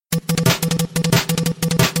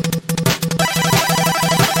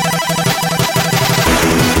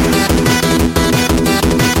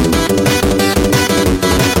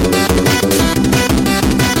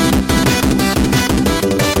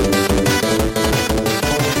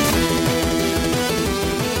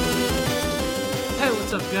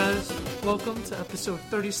welcome to episode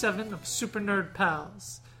 37 of Super Nerd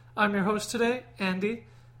Pals. I'm your host today, Andy.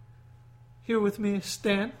 Here with me is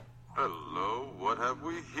Stan. Hello, what have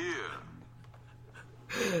we here?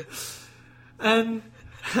 And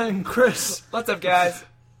Chris. What's up, guys?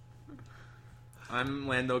 I'm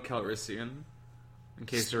Lando Calrissian, in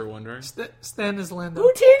case you're wondering. Stan is Lando.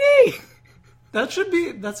 Houdini! That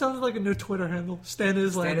sounds like a new Twitter handle. Stan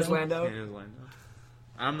is Lando. Stan is Lando. Stan is Lando.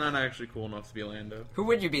 I'm not actually cool enough to be Lando. Who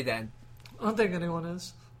would you be then? I don't think anyone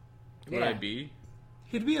is. Who would I be?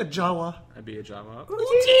 He'd be a Jawa. I'd be a Java.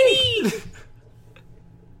 Houdini!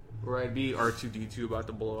 Or I'd be R2-D2 about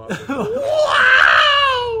to blow up.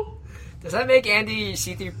 Wow! Does that make Andy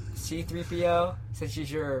C3PO, since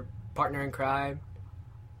she's your partner in crime?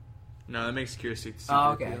 No, that makes Kirsty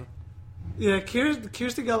Oh, okay. Yeah,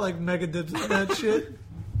 Kirsty got like mega dibs on that shit.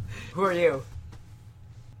 Who are you?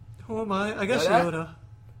 Who am I? I guess Yoda? Yoda.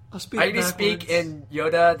 I'll speak Are you going to backwards. speak in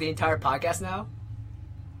Yoda the entire podcast now?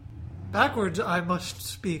 Backwards, I must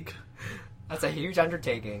speak. That's a huge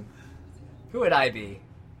undertaking. Who would I be?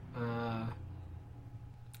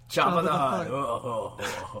 Jabba the Hutt.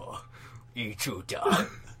 Oh, eat you done.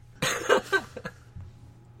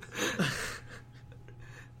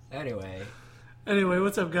 Anyway,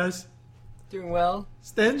 What's up, guys? doing well.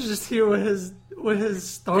 Stan's just here with his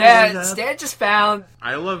Star Wars Yeah, app. Stan just found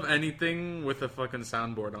I love anything with a fucking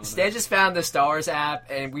soundboard on Stan it. just found the Star Wars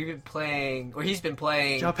app, and we've been playing, or he's been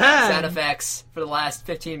playing Japan. sound effects for the last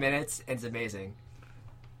 15 minutes, and it's amazing.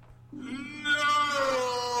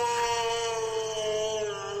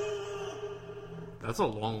 That's a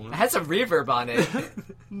long It one. has some reverb on it.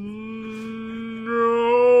 No.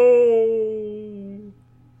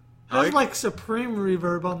 Has like supreme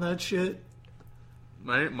reverb on that shit.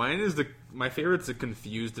 Mine is my favorite's the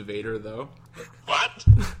confused Vader though. What?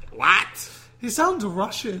 What? He sounds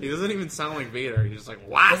Russian. He doesn't even sound like Vader. He's just like,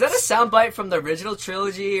 what? Was that a soundbite from the original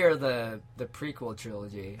trilogy or the prequel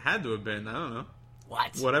trilogy? Had to have been. I don't know.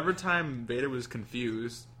 What? Whatever time Vader was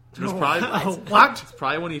confused, it was Oh, probably wow. What? it's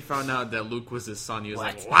probably when he found out that Luke was his son. He was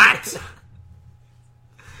What? like, "What?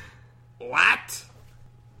 What?"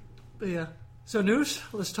 But yeah. So news.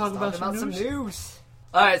 Let's talk about some news.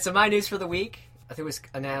 All right, so my news for the week, I think it was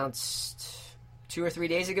announced 2 or 3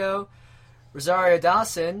 days ago. Rosario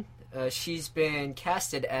Dawson, she's been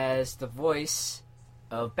casted as the voice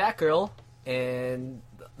of Batgirl in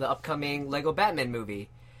the upcoming Lego Batman movie.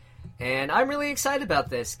 And I'm really excited about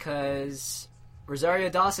this because Rosario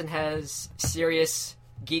Dawson has serious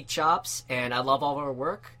geek chops, and I love all of her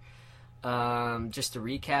work. Just to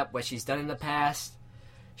recap what she's done in the past,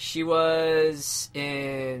 she was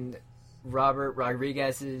in Robert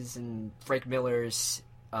Rodriguez's and Frank Miller's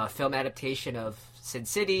film adaptation of Sin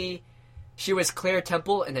City. She was Claire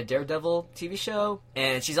Temple in the Daredevil TV show,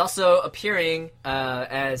 and she's also appearing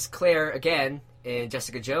as Claire again in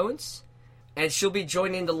Jessica Jones. And she'll be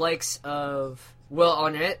joining the likes of Will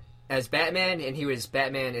Arnett as Batman, and he was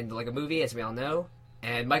Batman in the Lego movie, as we all know.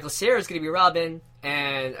 And Michael Cera is going to be Robin,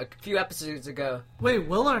 and a few episodes ago... Wait,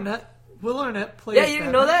 Will Arnett plays Yeah, you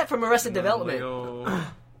didn't know Batman? that? From Arrested Development.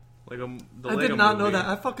 I did not know that.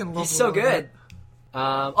 I fucking love He's so Will good.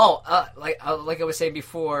 Arnett. Like I was saying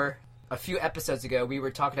before, a few episodes ago, we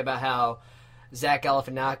were talking about how Zach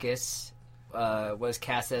Galifianakis was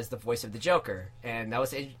cast as the voice of the Joker, and that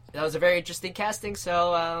was a very interesting casting.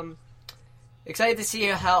 So excited to see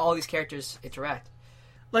how all these characters interact.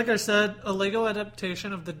 Like I said, a Lego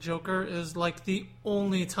adaptation of the Joker is like the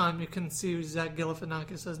only time you can see Zach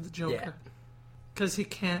Galifianakis as the Joker. Because he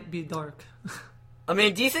can't be dark. I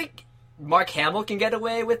mean, do you think Mark Hamill can get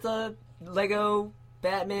away with a Lego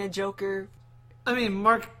Batman Joker? I mean,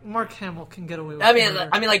 Mark Hamill can get away with I mean,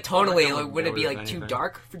 murder. like tonally, Hamill like, would it be can like get away too with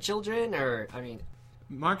dark for children, or I mean?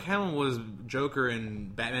 Mark Hamill was Joker in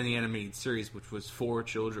Batman the Animated Series, which was for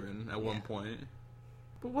children at one point.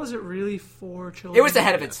 But was it really for children? It was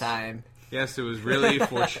ahead of its time. Yes, it was really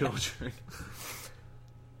for children.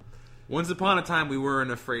 Once upon a time, we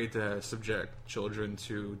weren't afraid to subject children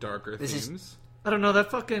to darker themes. I don't know, that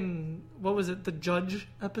fucking... What was it? The Judge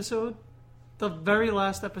episode? The very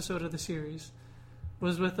last episode of the series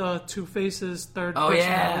was with Two-Face's third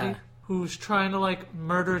personality, yeah. who's trying to, like,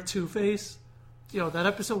 murder Two-Face. Yo, that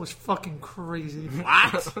episode was fucking crazy.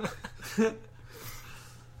 What?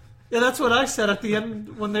 Yeah, that's what I said at the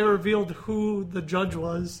end when they revealed who the judge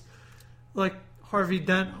was. Like, Harvey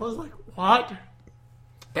Dent. I was like, what?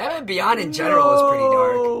 Batman Beyond in general was pretty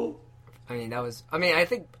dark. No. I mean, I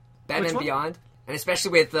think Batman Which one? Beyond, and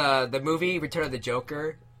especially with the movie Return of the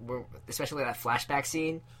Joker, especially that flashback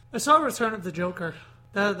scene. I saw Return of the Joker.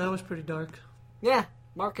 That was pretty dark. Yeah,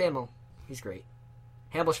 Mark Hamill. He's great.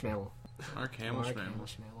 Hamill Schmamill. Mark Hamill. Mark Hamill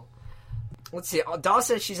Schmamill. let's see.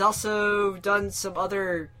 Dawson, she's also done some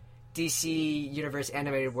other DC Universe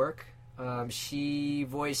animated work. She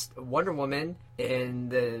voiced Wonder Woman in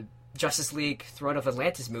the Justice League Throne of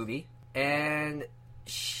Atlantis movie. And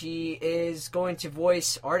she is going to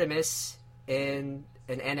voice Artemis in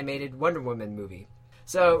an animated Wonder Woman movie.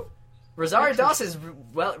 So, Rosario Dawson is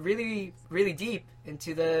really, really deep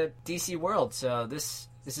into the DC world. So this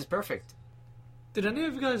is perfect. Did any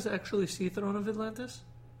of you guys actually see Throne of Atlantis?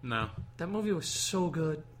 No. That movie was so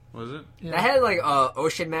good. Was it? Yeah. That had like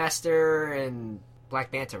Ocean Master and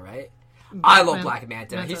Black Manta, right? I love Black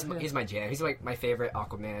Manta. He's my jam. He's like my favorite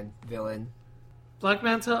Aquaman villain. Black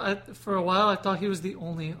Manta, for a while, I thought he was the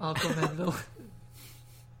only Aquaman villain.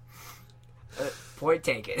 Point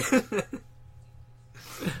taken.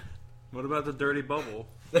 What about the dirty bubble?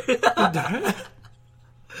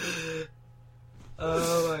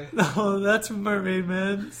 Oh my! No, that's Mermaid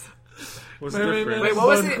Man. What's Mermaid different? Man. Wait, what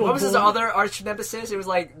was One it? What was his cool other arch nemesis? It was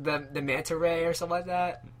like the Manta Ray or something like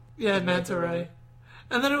that. Yeah, Manta Ray.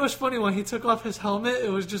 And then it was funny when he took off his helmet, it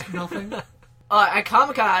was just nothing. At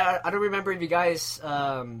Comic-Con, I don't remember if you guys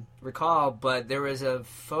recall, but there was a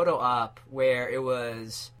photo op where it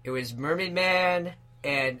was Mermaid Man,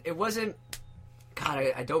 and it wasn't.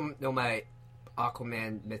 God, I don't know my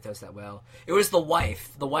Aquaman mythos that well. It was the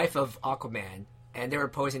wife of Aquaman, and they were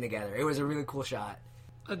posing together. It was a really cool shot.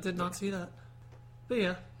 I did not see that. But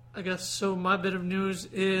yeah, I guess so. My bit of news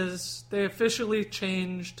is they officially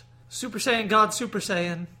changed Super Saiyan God Super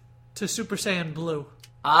Saiyan to Super Saiyan Blue.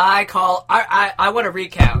 I want a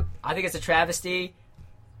recount. I think it's a travesty.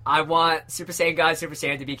 I want Super Saiyan God Super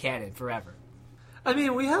Saiyan to be canon forever. I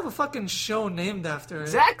mean, we have a fucking show named after it.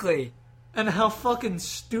 Exactly. And how fucking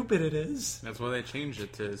stupid it is. That's why they changed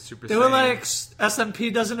it to Super They Saiyan. were like,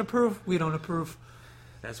 SMP doesn't approve, we don't approve.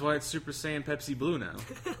 That's why it's Super Saiyan Pepsi Blue now.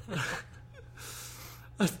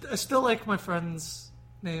 I still like my friend's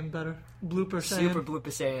name better. Blooper Saiyan. Super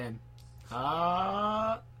Blooper Saiyan.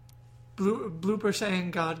 Blooper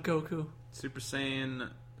Saiyan God Goku. Super Saiyan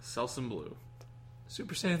Selsun Blue.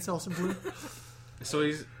 Super Saiyan Selsun Blue.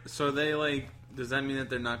 So they like. Does that mean that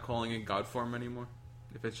they're not calling it God form anymore?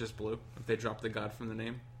 If it's just blue, if they drop the God from the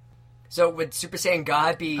name. So would Super Saiyan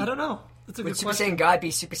God be? I don't know. That's a Would good Super question. Saiyan God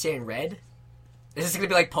be Super Saiyan Red? Is this going to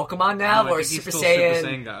be like Pokemon now, No, I or think he's Super still Saiyan, Super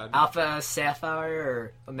Saiyan God. Alpha Sapphire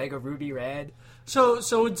or Omega Ruby Red? So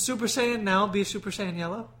would Super Saiyan now be Super Saiyan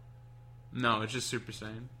Yellow? No, it's just Super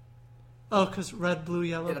Saiyan. Oh, because red, blue,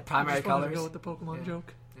 yellow. Yeah, the primary I just wanted colors. to go with the Pokemon Yeah.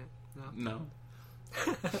 joke. No.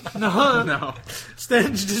 No, No.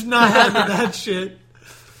 Stan does not have that shit.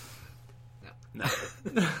 No.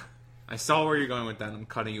 I saw where you're going with that. I'm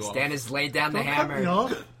cutting you Stan off. has laid down the Don't cut me hammer.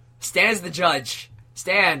 off. Stan is the judge.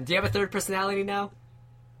 Stan, do you have a third personality now?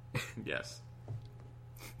 Yes.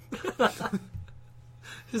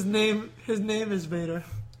 His name is Vader.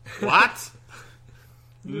 What?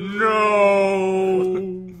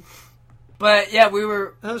 No. But yeah, we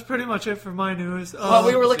were That was pretty much it for my news. well,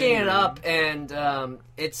 we were looking same it room. up, and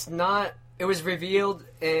it's not. It was revealed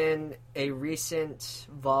in a recent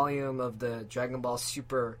volume of the Dragon Ball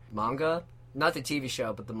Super manga, not the TV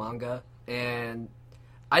show, but the manga. And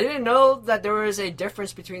I didn't know that there was a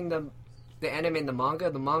difference between the anime and the manga.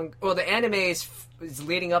 Well, the anime is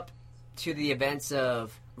leading up to the events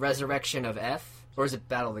of Resurrection of F, or is it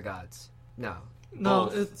Battle of the Gods? No. No,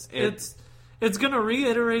 Both. it's gonna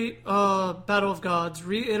reiterate Battle of Gods,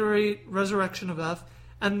 reiterate Resurrection of F,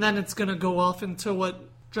 and then it's gonna go off into what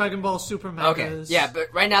Dragon Ball Super manga Okay. is. Yeah,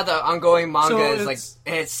 but right now the ongoing manga So is like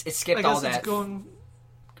it's- it skipped I all guess that it's going.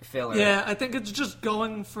 filler. Yeah, I think it's just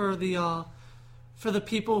going for the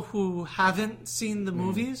people who haven't seen the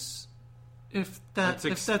movies. If It's that's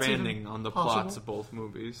expanding even on the possible. plots of both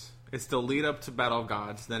movies. It's the lead up to Battle of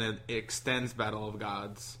Gods, then it extends Battle of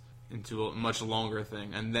Gods into a much longer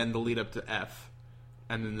thing, and then the lead up to F,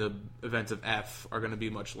 and then the events of F are going to be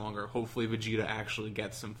much longer. Hopefully Vegeta actually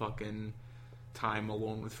gets some fucking time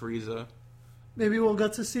alone with Frieza. Maybe we'll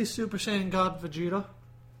get to see Super Saiyan God Vegeta.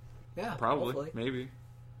 Yeah, Probably, hopefully. maybe.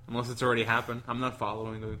 Unless it's already happened. I'm not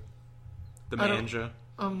following the I don't- manga.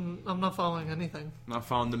 I'm not following anything. I'm not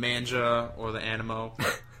following the manga or the animo.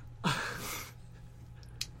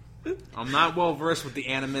 I'm not well versed with the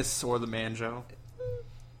animus or the manjo.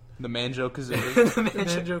 The Manjo Kazooie.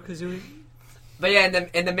 Banjo Kazooie. But yeah,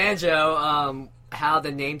 in the Manjo, how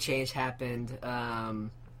the name change happened.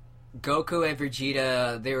 Goku and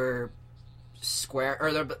Vegeta, they were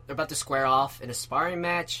they're about to square off in a sparring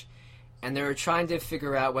match, and they were trying to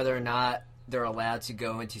figure out whether or not they're allowed to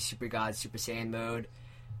go into Super God, Super Saiyan mode.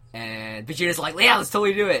 And Vegeta's like, yeah, let's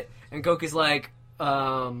totally do it. And Goku's like,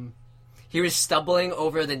 he was stumbling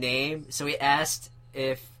over the name, so he asked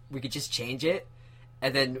if we could just change it.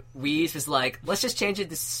 And then Wheeze was like, let's just change it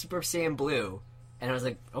to Super Saiyan Blue. And I was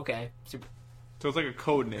like, okay. So it's like a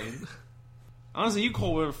code name. Honestly, you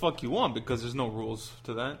call whatever the fuck you want because there's no rules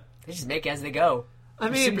to that. They just make it as they go. I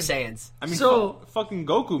They're mean, Super Saiyans. I mean, So- fucking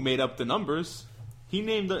Goku made up the numbers. He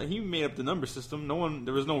made up the number system.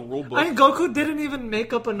 There was no rule book. I mean, Goku didn't even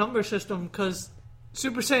make up a number system because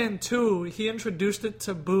Super Saiyan 2, he introduced it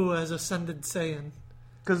to Buu as Ascended Saiyan.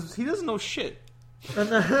 Because he doesn't know shit. And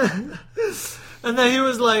then, and then he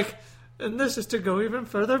was like, and this is to go even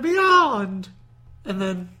further beyond. And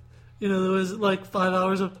then, there was like 5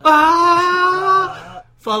 hours of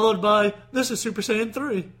followed by, this is Super Saiyan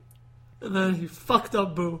 3. And then he fucked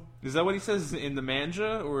up Buu. Is that what he says in the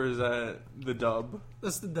manga, or is that the dub?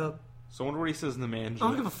 That's the dub. So I wonder what he says in the manga. I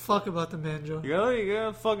don't give a fuck about the manga. You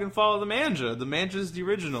gotta fucking follow the manga. The manga's the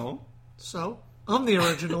original. So, I'm the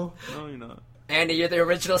original. No, you're not. Andy, you're the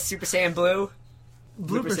original Super Saiyan Blue?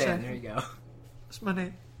 Blooper Super Saiyan, Saiyan. there you go. That's my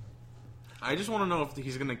name. I just want to know if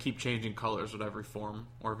he's gonna keep changing colors with every form,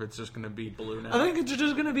 or if it's just gonna be blue now. I think it's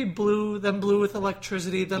just gonna be blue, then blue with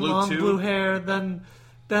electricity, then Blue long too? blue hair, then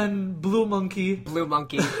blue monkey. Blue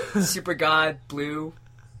Monkey, Super God, Blue,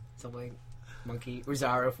 something, Monkey,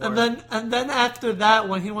 Rosario form. And then after that,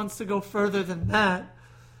 when he wants to go further than that,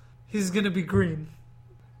 he's gonna be green.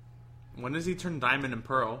 When does he turn Diamond and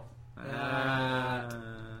Pearl?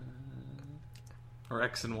 Or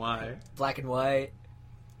X and Y, Black and White.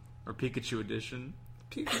 or Pikachu Edition?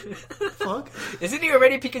 Fuck. Isn't he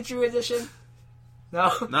already Pikachu Edition? No.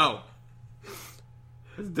 No,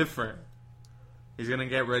 it's different. He's gonna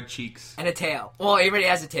get red cheeks. And a tail. Well, he already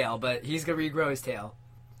has a tail, but he's gonna regrow his tail.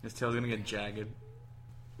 His tail's gonna get jagged.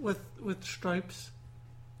 With stripes.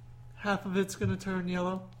 Half of it's gonna turn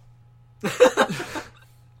yellow.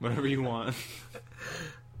 Whatever you want.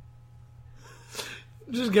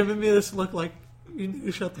 Just giving me this look like you need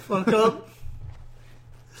to shut the fuck up.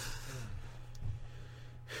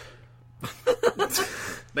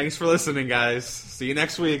 Thanks for listening, guys. See you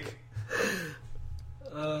next week.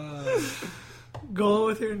 Go on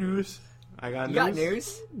with your news. I got You news. got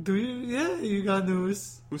news? Do you? Yeah, you got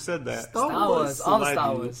news. Who said that? Star Star Wars. All the I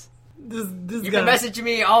Star do. Wars. This You've guy. been messaging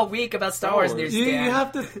me all week about Star Wars Wars. news, You Dan.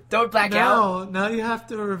 have to. Don't black out. Now you have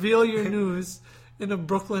to reveal your news in a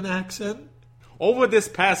Brooklyn accent. Over this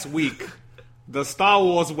past week, the Star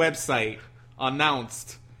Wars website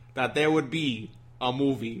announced that there would be a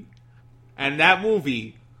movie. And that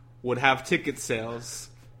movie would have ticket sales.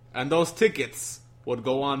 And those tickets would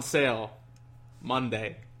go on sale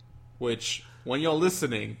Monday. Which, when you're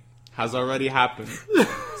listening, has already happened.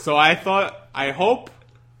 So I hope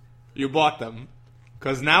you bought them.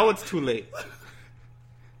 Because now it's too late.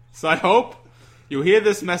 So I hope you hear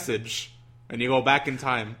this message and you go back in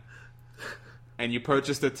time. And you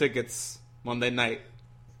purchase the tickets Monday night.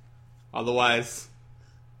 Otherwise,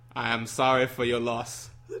 I am sorry for your loss.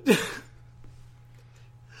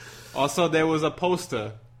 Also, there was a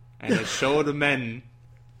poster, and it showed a man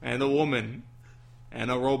and a woman and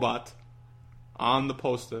a robot on the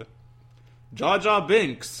poster. Jar Jar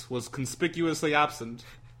Binks was conspicuously absent.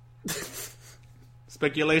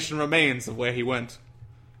 Speculation remains of where he went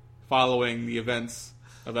following the events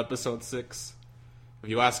of Episode 6. If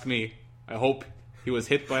you ask me, I hope he was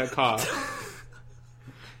hit by a car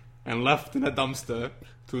and left in a dumpster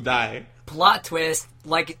to die Plot twist,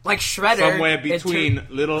 like Shredder. somewhere between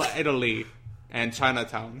Little Italy and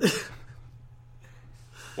Chinatown.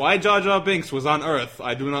 Why Jar Jar Binks was on Earth,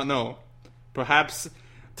 I do not know. Perhaps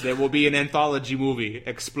there will be an anthology movie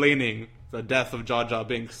explaining the death of Jar Jar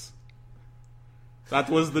Binks. That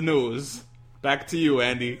was the news. Back to you,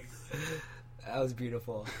 Andy. That was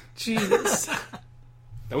beautiful. Jesus.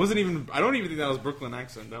 That wasn't even... I don't even think that was Brooklyn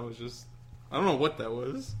accent. That was just... I don't know what that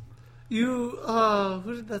was. You,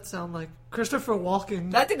 who did that sound like? Christopher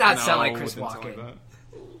Walken. That did not No, sound like it Chris didn't sound like Walken.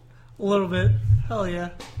 that. A little bit. Hell yeah.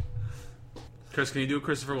 Chris, can you do a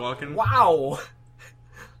Christopher Walken? Wow.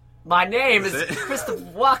 My name is That's it? Christopher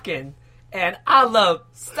Walken, and I love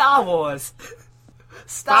Star Wars.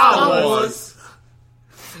 Star Wars.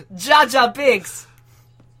 Jar Jar Binks.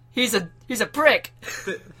 He's a prick.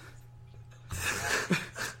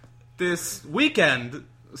 This weekend,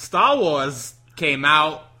 Star Wars came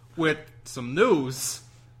out with some news,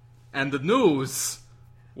 and the news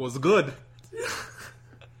was good.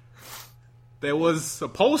 There was a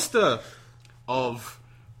poster of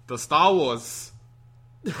the Star Wars.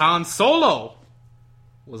 Han Solo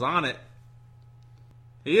was on it.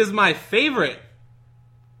 He is my favorite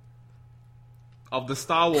of the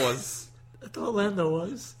Star Wars. I thought Lando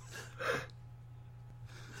was.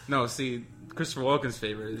 No, see, Christopher Walken's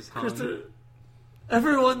favorite is Han. Christopher.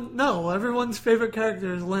 Everyone's favorite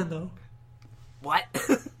character is Lando. What?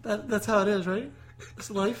 That's how it is, right? It's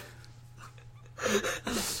life.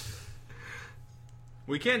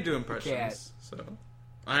 We can't do impressions, can't. so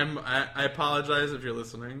I apologize if you're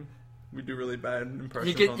listening. We do really bad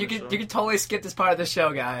impressions. You can totally skip this part of the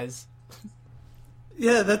show, guys.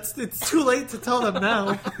 Yeah, it's too late to tell them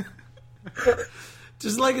now.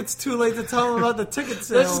 Just like it's too late to tell them about the ticket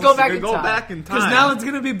sales. Let's just go back We in go time. back in time. Because now it's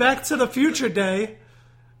going to be Back to the Future Day,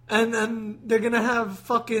 and they're going to have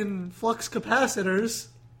fucking flux capacitors.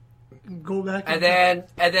 And go back And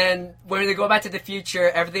then when they go back to the future,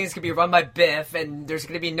 everything's gonna be run by Biff, and there's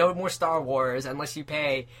gonna be no more Star Wars unless you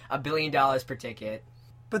pay $1 billion per ticket.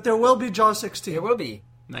 But there will be Jaws 16. There will be.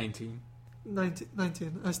 19.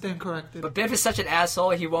 19. I stand corrected. But Biff is such an asshole,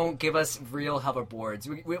 he won't give us real hoverboards.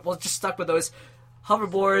 We're just stuck with those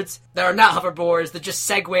hoverboards that are not hoverboards, they're just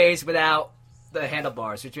segways without the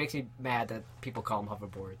handlebars, which makes me mad that people call them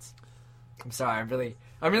hoverboards. I'm sorry, I'm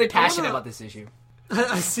really passionate about this issue.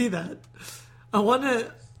 I see that. I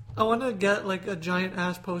wanna get like a giant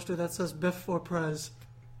ass poster that says Biff for Prez,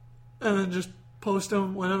 and then just post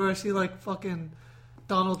them whenever I see like fucking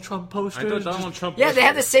Donald Trump posters. I thought just- Donald Trump. Yeah, they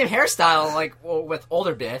have the same hairstyle, like with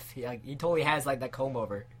older Biff. He totally has like that comb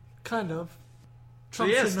over. kind of. So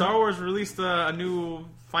Trump yeah, should Star know. Wars released a new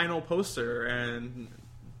final poster, and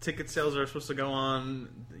ticket sales are supposed to go on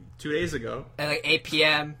 2 days ago. At like 8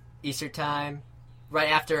 p.m. Eastern time, right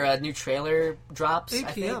after a new trailer drops. 8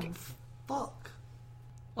 I p.m. think. Fuck.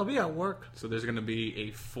 I'll be at work. So there's going to be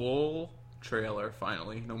a full trailer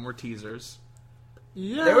finally. No more teasers.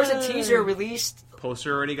 Yeah. There was a teaser released.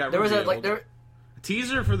 Poster already got There was revealed. a A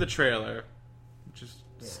teaser for the trailer, which is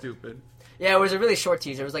stupid. Yeah, it was a really short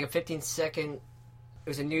teaser. It was like a 15-second. It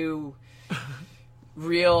was a new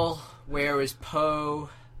reel where it was Poe.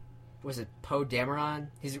 Was it Poe Dameron?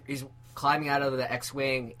 He's climbing out of the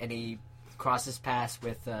X-wing and he crosses paths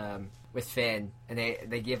with Finn, and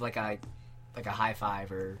they give like a high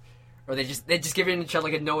five or they just give each other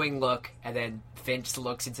like a knowing look, and then Finn just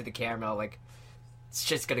looks into the camera like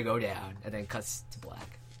shit's gonna go down, and then cuts to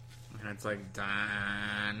black. And it's like da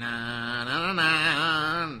na na na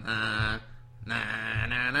na na na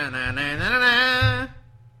na na na na na.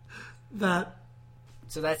 That.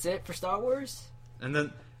 So that's it for Star Wars? And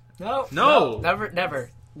then No, never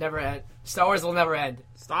end. Star Wars will never end.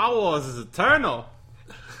 Star Wars is eternal.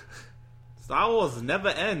 Star Wars never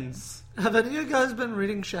ends. Have any of you guys been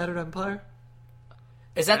reading Shattered Empire?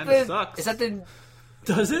 Is that Kinda the? sucks. Is that the?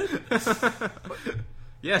 Does it?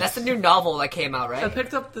 Yes. That's the new novel that came out, I right?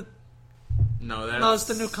 picked up the. No, that's No, it's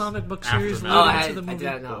the new comic book series Aftermath. leading Oh, to the I movie.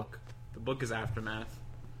 didn't know. book. The book is Aftermath.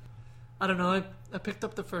 I don't know. I picked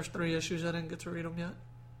up the first 3 issues. I didn't get to read them yet.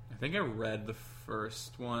 I think I read the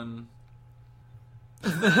first one.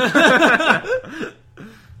 That's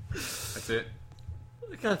it.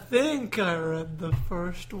 Like, I think I read the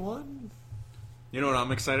first one. You know what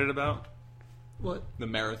I'm excited about? What? The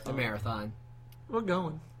marathon. The marathon. We're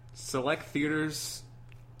going. Select theaters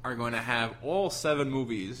are going to have all 7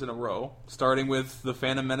 movies in a row, starting with The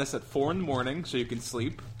Phantom Menace at 4 in the morning, so you can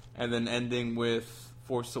sleep, and then ending with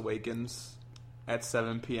Force Awakens at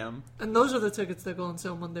 7 p.m. And those are the tickets that go on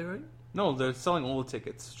sale Monday, right? No, they're selling all the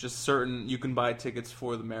tickets. Just certain, you can buy tickets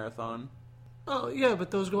for the marathon. Oh, yeah,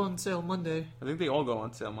 but those go on sale Monday. I think they all go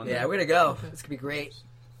on sale Monday. Yeah, we're gonna go. Okay. It's gonna be great.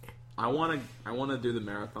 I want to do the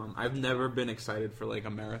marathon. I've never been excited for like a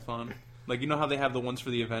marathon. Like, you know how they have the ones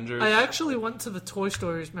for the Avengers? I actually went to the Toy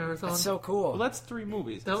Stories marathon. That's so cool. Well, that's 3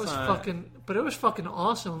 movies. that That's was not- fucking... But it was fucking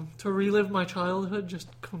awesome. To relive my childhood, just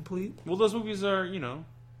complete. Well, those movies are, you know,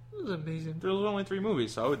 It was amazing. there's only 3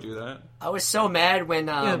 movies, so I would do that. I was so mad when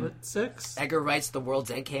yeah, but 6? Edgar Wright's The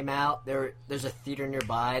World's End came out. There's a theater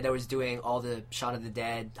nearby that was doing all the Shaun of the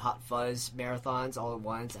Dead, Hot Fuzz marathons all at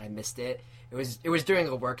once. I missed it. It was during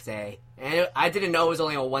a work day, and I didn't know it was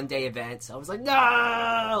only a 1-day event. So I was like,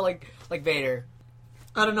 no, like Vader.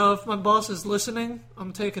 I don't know. If my boss is listening,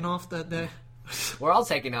 I'm taking off that day. We're all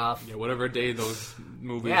taking off. Yeah, whatever day those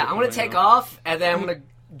movies Yeah, are I'm gonna coming take out. off, and then I'm gonna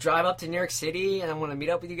drive up to New York City, and I'm gonna meet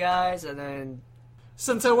up with you guys, and then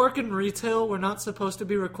Since I work in retail, we're not supposed to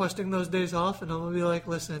be requesting those days off, and I'm gonna be like,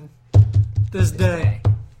 listen, this day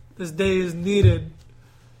is needed.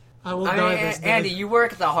 I will I die mean, this day. Andy, you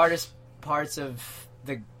work at the hardest parts of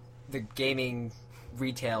the gaming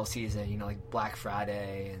retail season. You know, like Black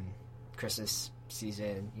Friday and Christmas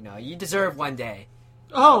season. You know, you deserve 1 day.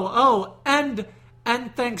 And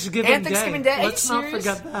Thanksgiving And Thanksgiving Day. Are you Let's not serious?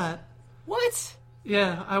 forget that. What?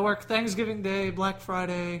 Yeah, I work Thanksgiving Day, Black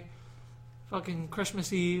Friday, fucking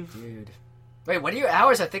Christmas Eve. Dude. Wait, what are your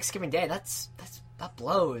hours on Thanksgiving Day? That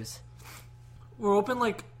blows. We're open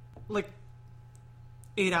like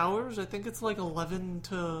 8 hours. I think it's like 11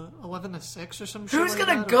 to 6 or some shit. Who's like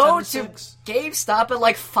gonna that, or go 10 to 6. GameStop at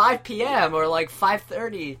like 5 p.m. or like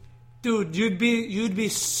 5:30? Dude, you'd be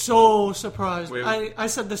so surprised. Wait. I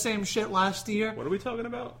said the same shit last year What are we talking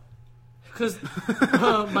about? because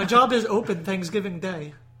my job is open Thanksgiving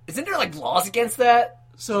Day. Isn't there like laws against that?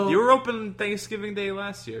 So You were open Thanksgiving Day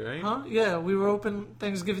last year, right? Huh? Yeah, we were open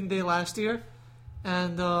Thanksgiving Day last year,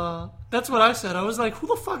 and that's what I said. I was like, "Who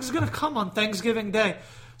the fuck is gonna come on Thanksgiving Day?"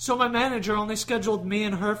 So my manager only scheduled me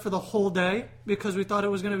and her for the whole day because we thought it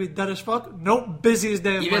was gonna be dead as fuck. Nope, busiest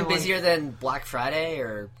day of my Even life. busier than Black Friday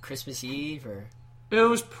or Christmas Eve or. It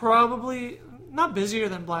was probably not busier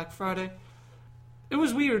than Black Friday. It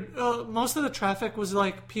was weird. Most of the traffic was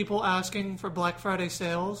like people asking for Black Friday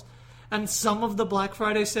sales, and some of the Black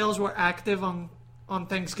Friday sales were active on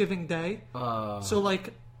Thanksgiving Day. So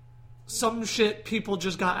like some shit people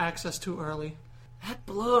just got access to early. That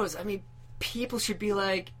blows. I mean, people should be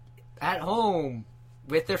like at home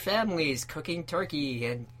with their families cooking turkey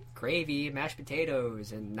and gravy and mashed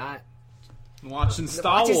potatoes and not Watching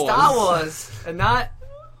Star watching Wars. Star Wars and not.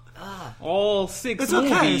 All 6 It's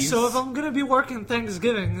movies. okay. So if I'm gonna be working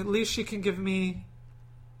Thanksgiving, at least she can give me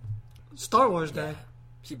Star Wars Day,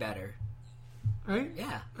 She better. right?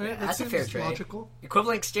 Yeah, Right? yeah, That that's a seems fair trade. logical.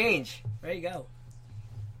 Equivalent exchange. There you go.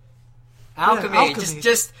 Alchemy. alchemy.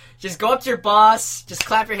 Just go up to your boss, just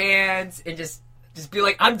clap your hands, and just be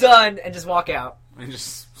like, "I'm done," and just walk out. And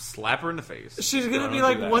just slap her in the face. She's gonna No, be don't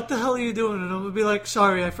like, do that. "What the hell are you doing?" And I'm gonna be like,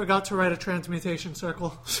 "Sorry, I forgot to write a transmutation circle."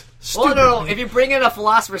 Well, Stupid no. me. If you bring in a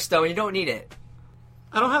Philosopher's Stone, you don't need it.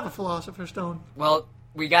 I don't have a Philosopher's Stone. Well,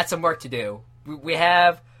 we got some work to do. We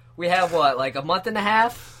have what, like a month and a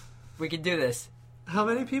half? We can do this. How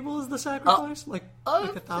many people is the sacrifice? like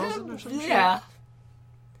 1,000 or something? Yeah.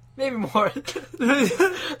 Maybe more.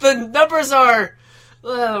 The numbers are...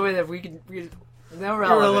 they're relevant.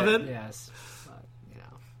 Irrelevant. Yes. But,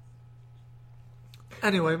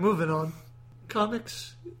 Anyway, moving on.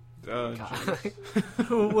 Comics.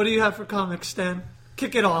 Jeez. What do you have for comics, Stan?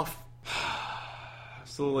 Kick it off.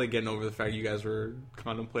 Still like getting over the fact you guys were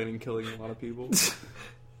contemplating killing a lot of people.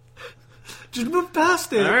 Just move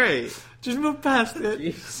past it. Alright. Just move past it.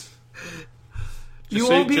 Jeez. You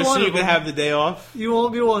won't be just one so you of can them. have the day off. You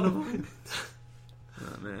won't be one of them.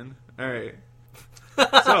 Oh, man. Alright.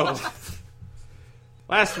 So,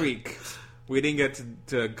 last week, we didn't get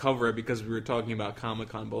to cover it because we were talking about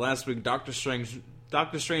Comic-Con, but last week, Doctor Strange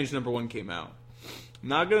 #1 came out. I'm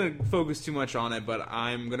not going to focus too much on it, but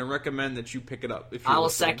I'm going to recommend that you pick it up. If you're I will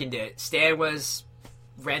listening. second it. Stan was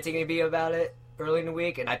ranting to me about it early in the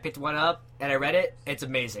week, and I picked one up, and I read it. It's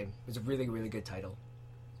amazing. It's a really, really good title.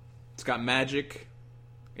 It's got magic.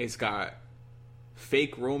 It's got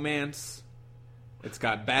fake romance. It's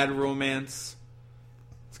got bad romance.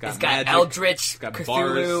 It's got It's got magic. Eldritch, got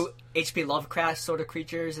Cthulhu, bars. H.P. Lovecraft sort of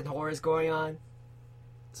creatures and horrors going on.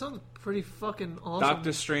 Sounds pretty fucking awesome.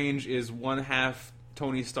 Doctor Strange is one half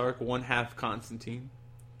Tony Stark, one half Constantine.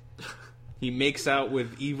 He makes out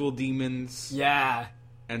with evil demons Yeah.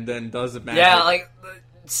 and then does the magic. Yeah, like,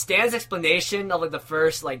 Stan's explanation of, like, the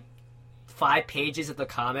first, like, 5 pages of the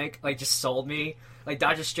comic, like, just sold me. Like,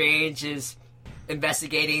 Doctor Strange is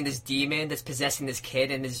investigating this demon that's possessing this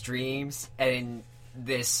kid in his dreams, and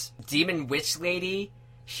this demon witch lady,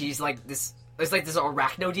 she's, like, this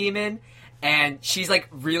arachno demon, and she's, like,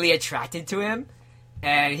 really attracted to him,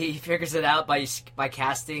 and he figures it out by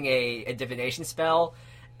casting a divination spell,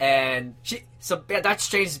 and Doctor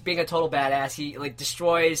Strange is being a total badass. He, like,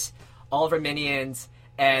 destroys all of her minions,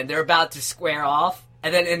 and they're about to square off,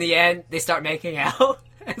 and then in the end, they start making out.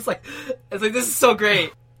 It's like this is so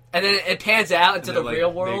great. And then it pans out into And the they're, like,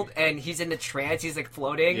 real world, big. and he's in a trance. He's, like,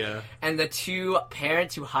 floating. Yeah. And the two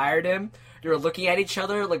parents who hired him, they were looking at each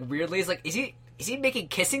other, like, weirdly. It's like, is he making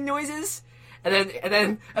kissing noises? And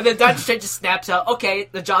then Doctor Strange just snaps out. Okay,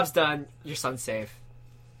 the job's done. Your son's safe.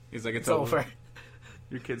 He's like, it's It's over.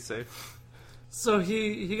 Your kid's safe. So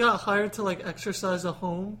he got hired to like exercise a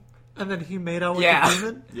home, and then he made out with Yeah. the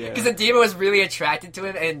demon. Yeah. Because the demon was really attracted to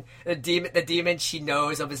him, and the demon, she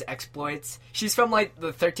knows of his exploits. She's from, like,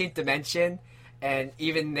 the 13th dimension, and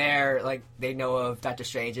even there, like, they know of Doctor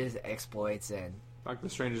Strange's exploits, and Doctor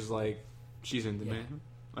Strange is like, she's into me.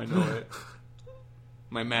 I know it.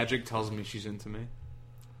 My magic tells me she's into me.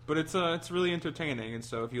 But it's really entertaining, and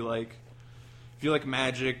so if you like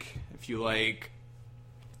magic, if you like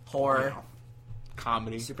horror,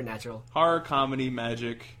 comedy, supernatural. horror, comedy,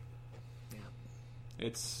 magic, Yeah.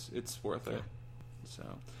 it's worth it. So,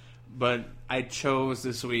 but I chose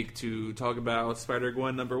this week to talk about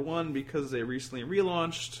Spider-Gwen #1 because they recently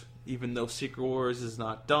relaunched, even though Secret Wars is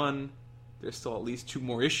not done. There's still at least 2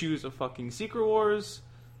 more issues of fucking Secret Wars,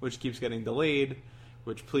 which keeps getting delayed.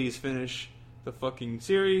 Which, please finish the fucking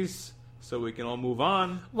series so we can all move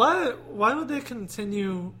on. Why would they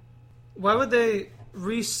continue? Why would they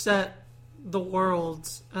reset the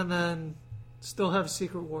worlds and then still have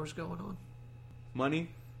Secret Wars going on? Money.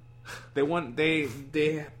 They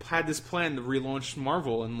had this plan to relaunch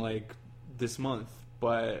Marvel in like this month,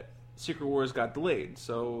 but Secret Wars got delayed,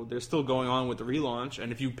 so they're still going on with the relaunch.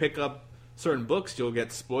 And if you pick up certain books, you'll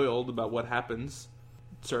get spoiled about what happens,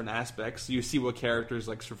 certain aspects. You see what characters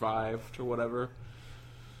like survived or whatever.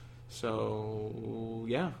 So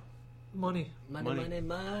yeah, Money.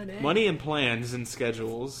 money and plans and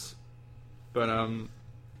schedules. But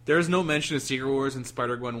there's no mention of Secret Wars in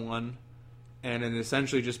Spider-Gwen 1, and it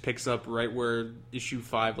essentially just picks up right where issue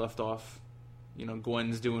 5 left off. You know,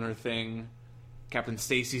 Gwen's doing her thing, Captain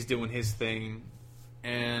Stacy's doing his thing,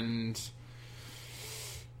 and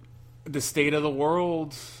the state of the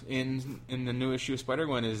world in the new issue of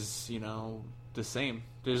Spider-Gwen is, you know, the same.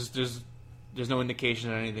 There's no indication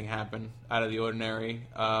that anything happened out of the ordinary.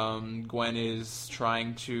 Gwen is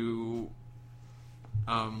trying to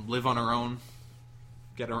live on her own.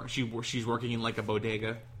 She's working in like a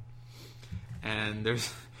bodega, and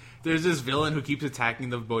there's this villain who keeps attacking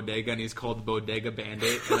the bodega, and he's called the Bodega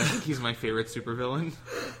Bandit, and I think he's my favorite supervillain.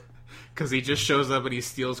 Because he just shows up and he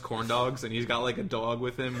steals corn dogs, and he's got like a dog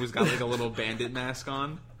with him who's got like a little bandit mask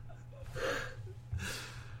on.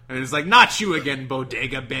 And it's like, not you again,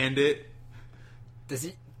 Bodega Bandit. Does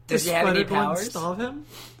he Does have any Spider-Gwen powers? stop him?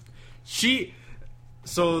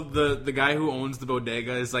 So the guy who owns the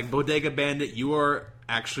bodega is like, Bodega Bandit, you are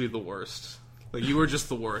actually the worst. Like, you are just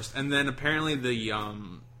the worst. And then apparently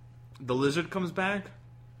the Lizard comes back,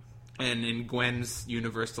 and in Gwen's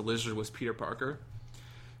universe, the Lizard was Peter Parker.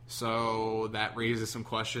 So that raises some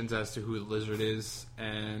questions as to who the Lizard is,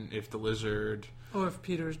 and if the Lizard... Or if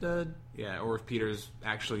Peter's dead. Yeah, or if Peter's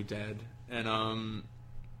actually dead. And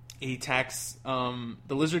he attacks... the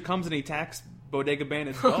Lizard comes and he attacks Bodega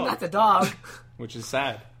Bandit's dog. Not the dog. Which is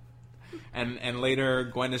sad. And later,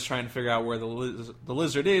 Gwen is trying to figure out where the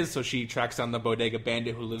Lizard is, so she tracks down the Bodega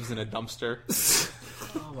Bandit who lives in a dumpster.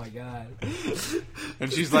 Oh my god.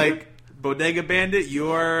 And she's like, Bodega Bandit,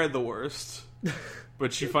 you are the worst.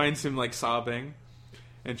 But she finds him, like, sobbing.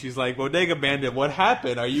 And she's like, Bodega Bandit, what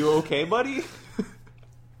happened? Are you okay, buddy?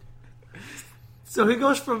 So he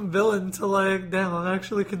goes from villain to like, damn, I'm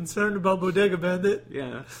actually concerned about Bodega Bandit.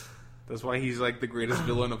 Yeah. That's why he's, like, the greatest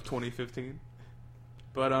villain of 2015.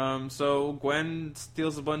 But, so Gwen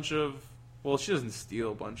steals a bunch of... Well, she doesn't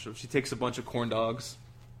steal a bunch of... She takes a bunch of corn dogs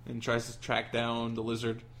and tries to track down the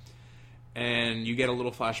Lizard. And you get a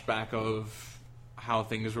little flashback of how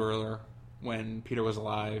things were when Peter was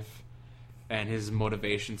alive and his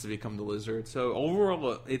motivations to become the Lizard. So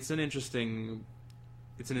overall, it's an interesting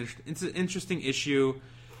issue.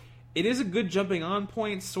 It is a good jumping on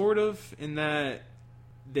point, sort of, in that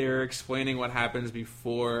they're explaining what happens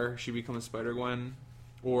before she becomes Spider-Gwen,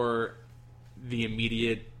 or the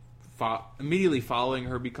immediately following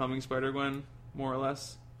her becoming Spider-Gwen, more or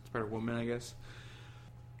less. Spider-Woman, I guess.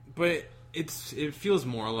 But it feels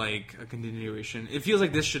more like a continuation. It feels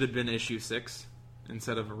like this should have been issue 6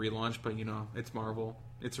 instead of a relaunch, but you know, it's Marvel.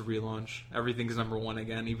 It's a relaunch. Everything's number 1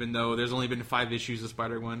 again, even though there's only been 5 issues of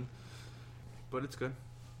Spider-Gwen. But it's good.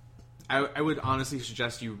 I would honestly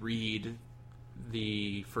suggest you read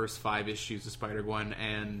the first 5 issues of Spider-Gwen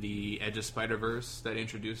and the Edge of Spider-Verse that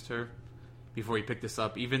introduced her before you pick this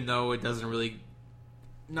up, even though it doesn't really...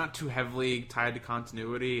 not too heavily tied to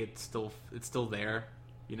continuity. It's still there.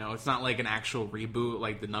 You know, it's not like an actual reboot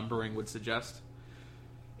like the numbering would suggest.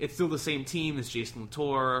 It's still the same team as Jason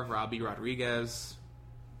Latour, Robbie Rodriguez.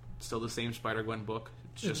 Still the same Spider-Gwen book.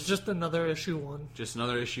 It's just another issue 1. Just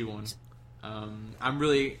another issue 1. I'm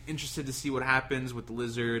really interested to see what happens with the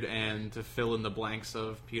Lizard and to fill in the blanks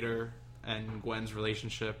of Peter and Gwen's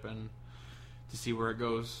relationship and to see where it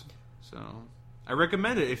goes. So I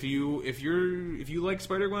recommend it. If you like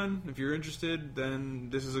Spider-Gwen, if you're interested, then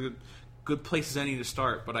this is a good place as any to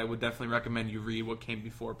start. But I would definitely recommend you read what came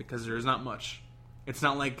before, because there is not much. It's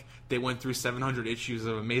not like they went through 700 issues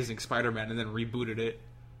of Amazing Spider-Man and then rebooted it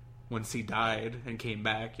once he died and came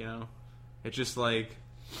back. You know, it's just like,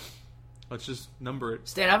 let's just number it.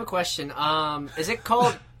 Stan, I have a question. Is it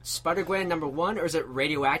called Spider-Gwen #1, or is it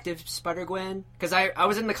Radioactive Spider-Gwen? Because I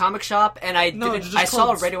was in the comic shop and I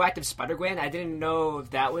saw Radioactive Spider-Gwen. I didn't know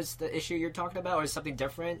if that was the issue you're talking about, or is something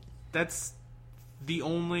different. That's the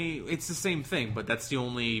only... It's the same thing, but that's the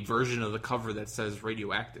only version of the cover that says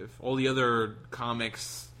Radioactive. All the other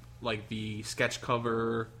comics, like the sketch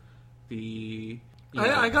cover, the You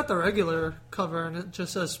know? I got the regular cover, and it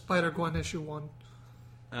just says Spider-Gwen issue 1.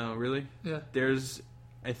 Oh, really? Yeah. There's,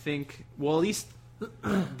 I think, well, at least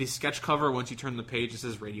the sketch cover, once you turn the page, it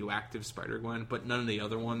says Radioactive Spider-Gwen, but none of the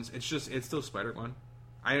other ones. It's still Spider-Gwen.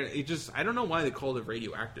 I don't know why they called it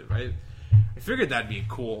Radioactive. I figured that'd be a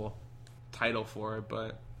cool title for it,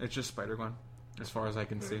 but it's just Spider-Gwen, as far as I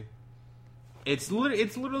can see. It's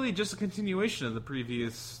literally just a continuation of the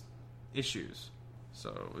previous issues.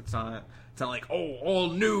 So it's not like, oh,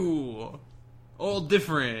 all new, all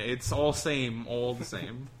different. It's all same, all the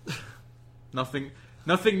same. Nothing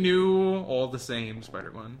new, all the same.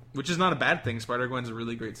 Spider-Gwen, which is not a bad thing. Spider-Gwen's a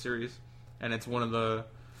really great series, and it's one of the.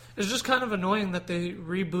 It's just kind of annoying that they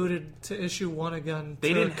rebooted to issue 1 again.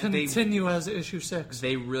 They didn't continue as issue 6.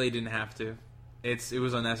 They really didn't have to. It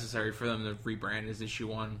was unnecessary for them to rebrand as issue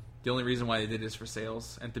 1. The only reason why they did it is for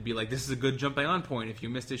sales and to be like, this is a good jumping on point if you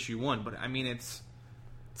missed issue 1. But I mean, it's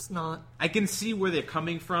not. I can see where they're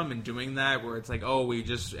coming from in doing that, where it's like, oh,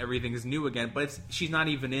 everything is new again. But she's not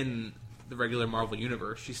even in the regular Marvel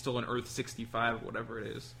universe. She's still in Earth 65 or whatever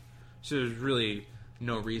it is. So there's really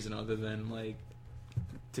no reason other than like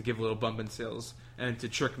to give a little bump in sales and to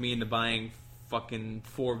trick me into buying fucking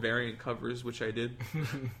 4 variant covers, which I did.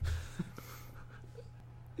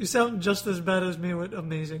 You sound just as bad as me with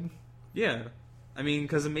Amazing. Yeah. I mean,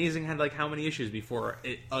 because Amazing had like how many issues before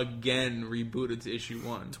it again rebooted to issue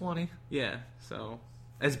 1? 20. Yeah, so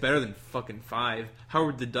that's better than fucking 5.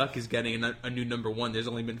 Howard the Duck is getting a new number 1. There's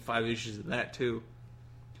only been 5 issues of that too.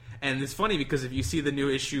 And it's funny because if you see the new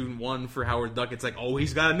issue 1 for Howard Duck, it's like, oh,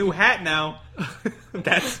 he's got a new hat now.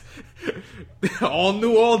 That's all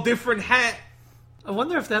new, all different hat. I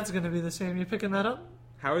wonder if that's going to be the same. You picking that up?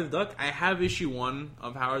 Howard the Duck? I have issue 1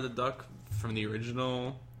 of Howard the Duck from the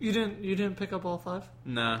original. You didn't pick up all 5?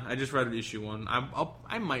 Nah, I just read issue 1.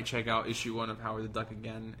 I might check out issue 1 of Howard the Duck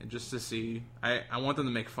again just to see. I want them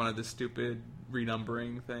to make fun of this stupid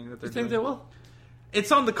renumbering thing that they're doing. You think they will?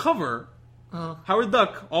 It's on the cover. Howard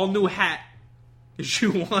Duck, all new hat,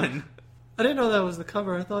 issue 1. I didn't know that was the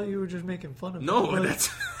cover. I thought you were just making fun of it. No,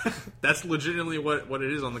 that's legitimately what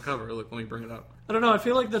it is on the cover. Look, let me bring it up. I don't know. I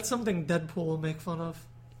feel like that's something Deadpool will make fun of.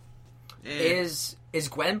 Is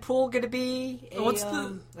Gwenpool going to be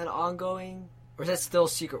an ongoing, or is that still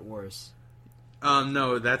Secret Wars?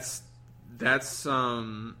 No, that's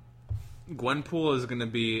Gwenpool is going to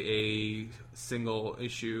be a single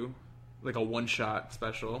issue, like a one-shot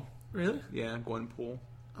special. Really? Yeah, Gwenpool.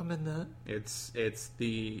 I'm in that. It's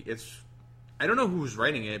I don't know who's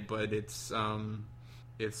writing it, but it's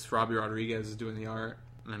Robbie Rodriguez is doing the art,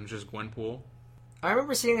 and it's just Gwenpool. I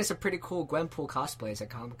remember seeing some pretty cool Gwenpool cosplays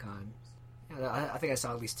at Comic-Con. Yeah, I think I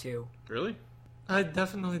saw at least 2. Really? I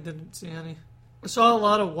definitely didn't see any. I saw a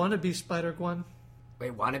lot of wannabe Spider-Gwen.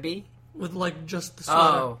 Wait, wannabe? With, like, just the sweater.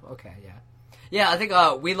 Oh, okay, yeah. Yeah, I think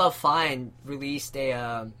We Love Fine released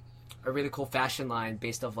a really cool fashion line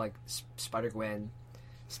based off, like, Spider-Gwen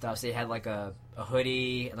stuff. So they had, like, a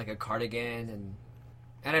hoodie and, like, a cardigan.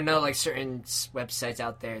 And I know, like, certain websites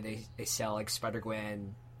out there, they sell, like,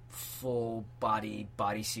 Spider-Gwen full-body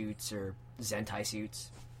bodysuits or Zentai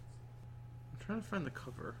suits. I'm trying to find the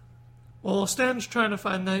cover. Well, Stan's trying to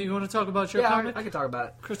find that. You want to talk about your comic? I can talk about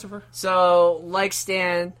it. Christopher? So, like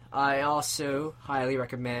Stan, I also highly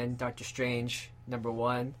recommend Doctor Strange,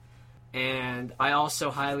 #1. And I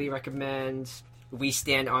also highly recommend We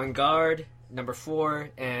Stand on Guard, #4.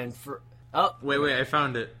 And for... Oh! Wait, I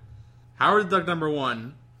found it. Howard the Duck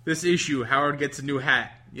 #1. This issue, Howard gets a new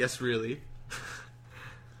hat. Yes, really.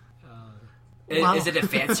 Wow. Is it a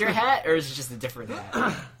fancier hat, or is it just a different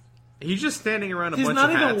hat? He's just standing around a bunch of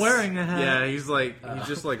hats. He's not even wearing a hat. Yeah, he's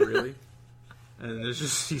just like, really? And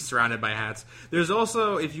he's surrounded by hats. There's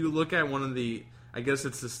also, if you look at one of the, I guess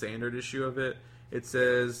it's the standard issue of it, it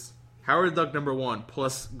says, Howard the Duck #1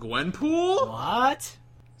 plus Gwenpool? What?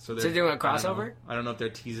 So they're doing a crossover? I don't know if they're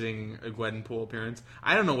teasing a Gwenpool appearance.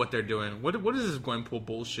 I don't know what they're doing. What is this Gwenpool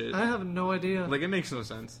bullshit? I have no idea. Like, it makes no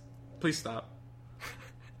sense. Please stop.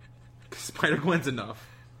 Spider-Gwen's enough.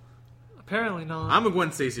 Apparently not. I'm a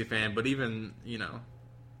Gwen Stacy fan, but even,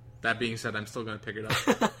 that being said, I'm still going to pick it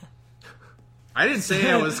up. I didn't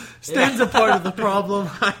say I was... Stan's a part of the problem.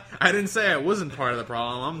 I didn't say I wasn't part of the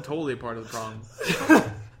problem. I'm totally part of the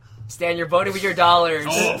problem. Stan, you're voting with your dollars.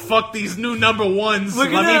 Oh, fuck these new #1s. Let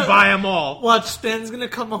me buy them all. Watch, Stan's going to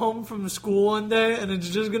come home from school one day, and it's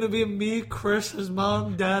just going to be me, Chris, his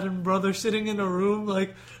mom, dad, and brother sitting in a room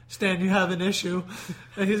like, Stan, you have an issue.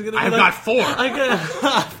 And he's going to be I've got 4.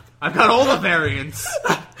 I've got all the variants.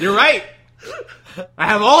 You're right. I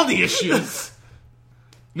have all the issues.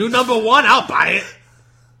 New #1, I'll buy it.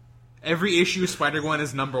 Every issue Spider-Gwen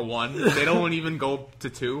is #1. They don't even go to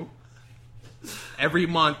 2. every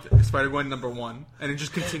month Spider-Gwen #1, and it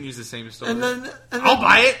just continues the same story. And then I'll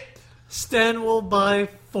buy it. Stan will buy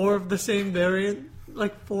 4 of the same variant,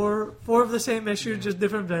 like four of the same issue, just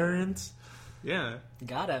different variants Yeah.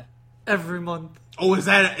 Gotta. every month. Oh, is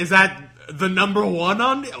that the #1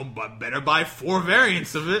 on? Oh, but better buy 4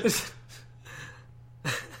 variants of it.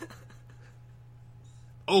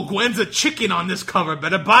 Oh, Gwen's a chicken on this cover.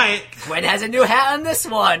 Better buy it. Gwen has a new hat on this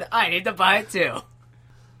one. I need to buy it too.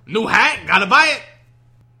 New hat. Gotta buy it.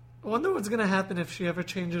 I wonder what's gonna happen if she ever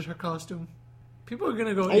changes her costume. People are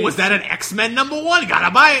gonna go. Oh, is that an X-Men #1? Gotta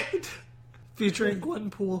buy it. Featuring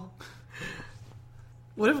Gwenpool.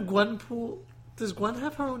 What if Gwenpool? Does Gwen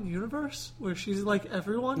have her own universe where she's like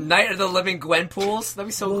everyone? Night of the Living Gwenpools. That'd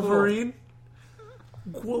be so Wolverine.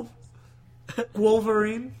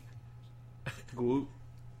 Wolverine. Gwen.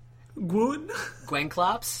 Gwen. cool.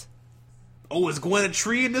 Gwenclops. Oh, is Gwen a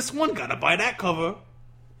tree in this one? Gotta buy that cover.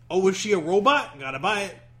 Oh, is she a robot? Gotta buy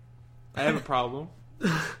it. I have a problem.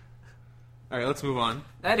 Alright, let's move on.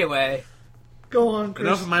 Anyway, Go on, Chris.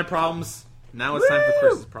 Enough of my problems. Now it's time for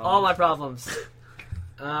Chris's problem. all my problems.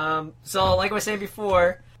 So, like I was saying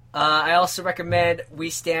before, I also recommend We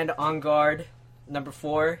Stand on Guard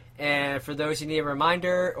 #4. And for those who need a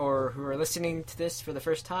reminder or who are listening to this for the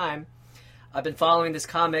first time, I've been following this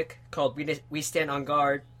comic called We Stand on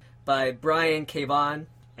Guard by Brian K. Vaughan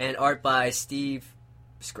and art by Steve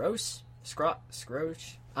Scroce?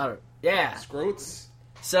 Scroce? I don't know. Yeah. Scroats.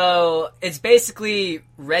 So, it's basically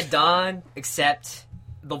Red Dawn, except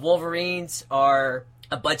the Wolverines are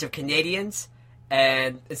a bunch of Canadians,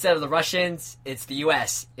 and instead of the Russians, it's the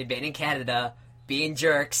US invading Canada, being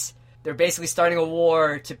jerks. They're basically starting a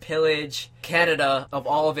war to pillage Canada of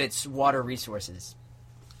all of its water resources.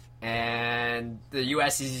 And the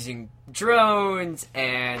US is using drones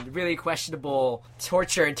and really questionable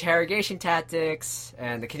torture interrogation tactics,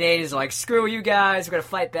 and the Canadians are like, screw you guys, we're gonna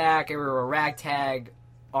fight back, and we're a ragtag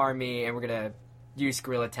army, and we're gonna use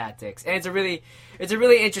guerrilla tactics. And it's a really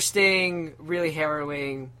interesting, really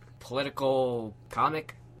harrowing political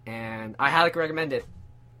comic, and I highly recommend it.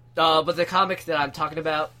 But the comic that I'm talking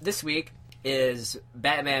about this week is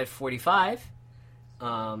Batman 45.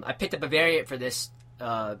 I picked up a variant for this.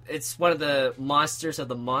 It's one of the Monsters of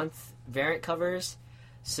the Month variant covers.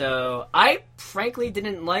 So I frankly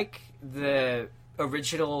didn't like the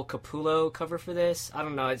original Capullo cover for this. I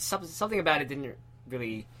don't know. It's something about it didn't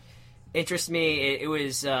really interest me. It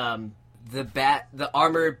was the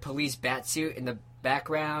armored police batsuit in the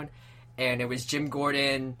background, and it was Jim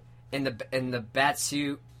Gordon in the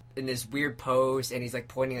batsuit in this weird pose, and he's like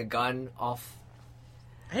pointing a gun off.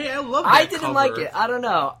 Hey, I love that I didn't cover. like it. I don't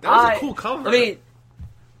know. That was a cool cover. I mean,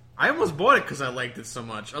 I almost bought it because I liked it so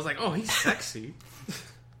much. I was like, oh, he's sexy.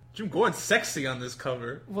 Jim Gordon's sexy on this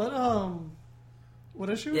cover. What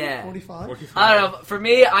issue? Yeah. 45? 45. I don't know. For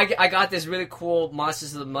me, I got this really cool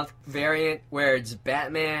Monsters of the Month variant where it's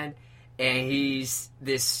Batman and he's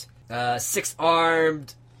this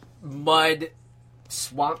 6-armed mud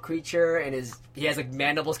swamp creature, and he has like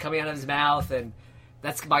mandibles coming out of his mouth, and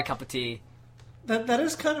that's my cup of tea. That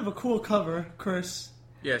is kind of a cool cover, Chris.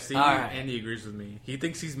 Yeah, see, All right. Andy agrees with me. He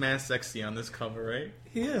thinks he's mad sexy on this cover, right?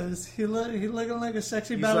 He is. He looking like a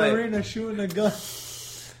sexy He's ballerina shooting a gun.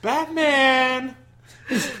 Batman!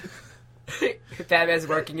 Batman's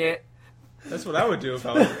working it. That's what I would do if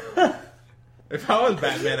I was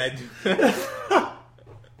Batman. I'd do that.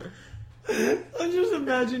 I just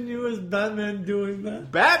imagine you as Batman doing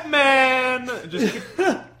that. Batman!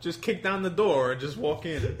 Just kick down the door and just walk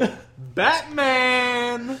in.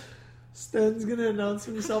 Batman! Stan's gonna announce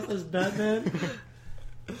himself as Batman.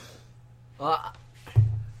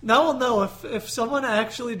 Now we'll know if someone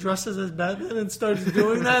actually dresses as Batman and starts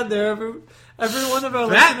doing that. Every one of our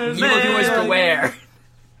listeners Evil will be doers like, beware.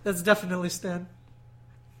 That's definitely Stan.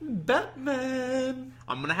 Batman.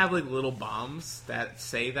 I'm gonna have like little bombs that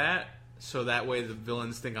say that, so that way the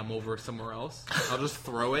villains think I'm over somewhere else. I'll just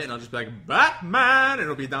throw it and I'll just be like, Batman! And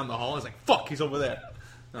it'll be down the hall. It's like, fuck, he's over there.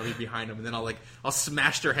 And I'll be behind him, and then I'll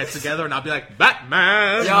smash their heads together, and I'll be like,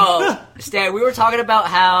 Batman! Yo, Stan, we were talking about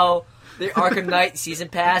how the Arkham Knight season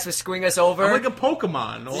pass was screwing us over. I'm like a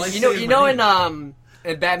Pokemon. All I You say know, is you my know, name.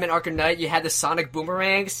 in Batman Arkham Knight, you had the sonic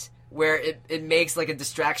boomerangs where it makes like a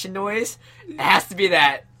distraction noise. It has to be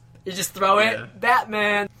that. You just throw it, Yeah.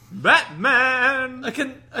 Batman. Batman! I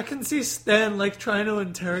can see Stan like trying to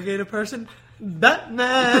interrogate a person.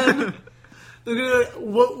 Batman. They're gonna be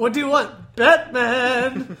like, what do you want?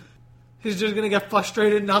 Batman. He's just gonna get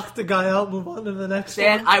frustrated, knock the guy out, move on to the next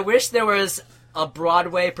Stan, one. I wish there was a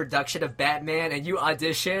Broadway production of Batman and you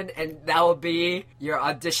audition, and that would be your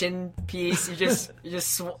audition piece. You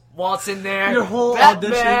just waltz in there. Your whole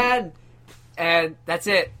Batman! and that's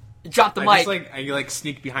it. You drop the I mic. just I like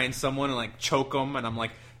sneak behind someone and like choke them, and I'm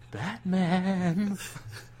like, Batman.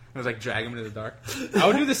 I was like drag him into the dark. I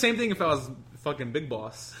would do the same thing if I was fucking Big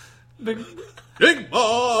Boss. Big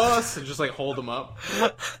Boss, and just like hold him up.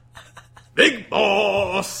 Big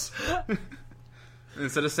Boss. And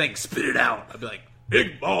instead of saying spit it out, I'd be like,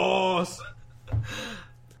 Big Boss.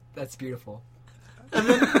 That's beautiful. And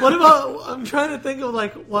then what about? I'm trying to think of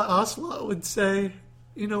like what Ocelot would say.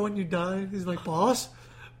 You know, when you die, he's like, "Boss,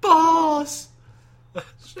 boss,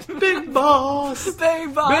 big boss,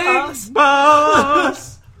 Big boss. Big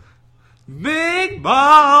Boss. Big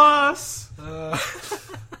Boss.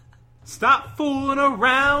 Stop fooling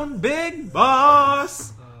around, Big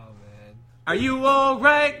Boss. Oh man. Are you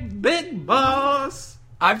alright, Big Boss?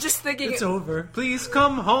 I'm just thinking. It's over." Please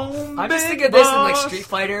come home, I'm Big just thinking of this in like Boss. Street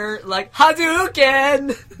Fighter, like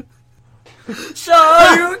Hadouken,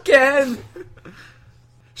 Shoryuken,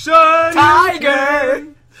 Shoryuken, Tiger.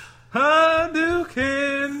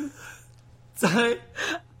 Hadouken, Sorry.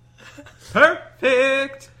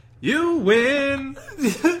 perfect, you win.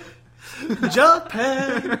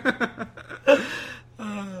 Japan.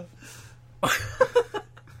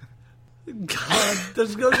 God,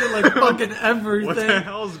 this goes to like fucking everything. What the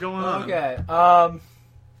hell's going on? Okay.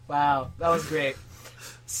 Wow, that was great.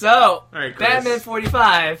 So, right, Chris. Batman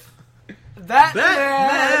 45. Batman.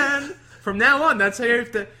 Batman. From now on, that's how you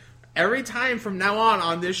have to. Every time from now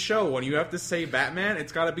on this show, when you have to say Batman,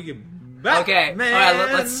 it's got to be Batman. Okay. All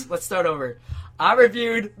right. Let's start over. I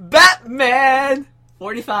reviewed Batman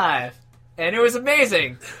 45, and it was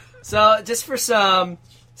amazing. So, just for some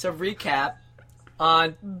recap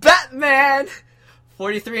on Batman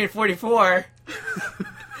 43 and 44.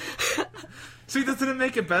 See, doesn't it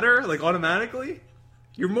make it better? Like automatically,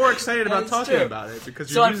 you're more excited about It's talking true. about it because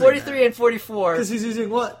So you're on using 43 that. and 44. Because he's using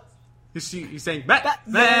what? You're saying Batman.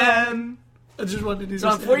 Batman. I just wanted to. So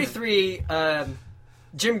on 43,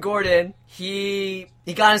 Jim Gordon, he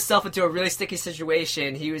got himself into a really sticky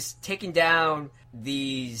situation. He was taking down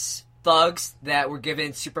these thugs that were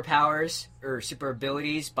given superpowers or super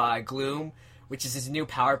abilities by Gloom, which is his new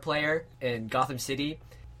power player in Gotham City.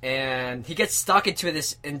 And he gets stuck into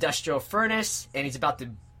this industrial furnace, and he's about to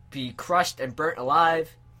be crushed and burnt alive.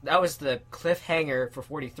 That was the cliffhanger for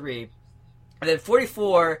 43. And then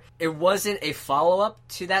 44, it wasn't a follow-up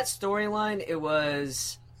to that storyline. It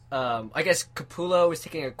was, I guess Capullo was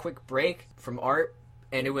taking a quick break from art,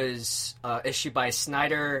 and it was issued by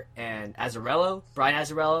Snyder and Azzarello, Brian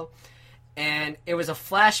Azzarello. And it was a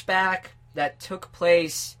flashback that took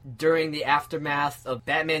place during the aftermath of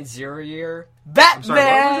Batman Zero Year.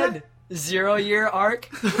 Batman Zero Year arc.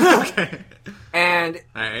 Okay. And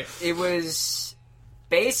All right. it was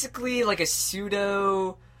basically like a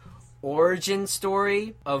pseudo origin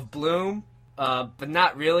story of Bloom, but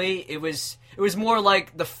not really. It was more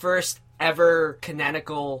like the first ever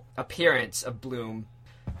canonical appearance of Bloom.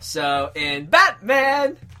 So in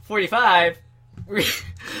Batman 45, we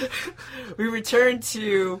return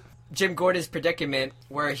to Jim Gordon's predicament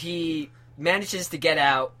where he manages to get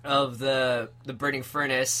out of the burning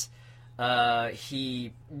furnace.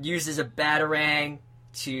 He uses a batarang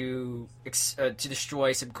to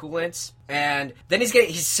destroy some coolants, and then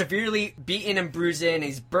he's severely beaten and bruising.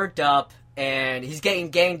 He's burnt up, and he's getting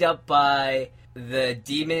ganged up by the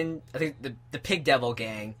demon. I think the Pig Devil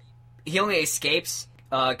gang. He only escapes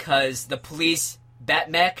because the police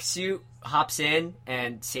Batmech suit hops in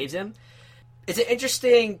and saves him. It's an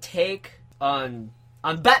interesting take on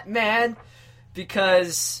Batman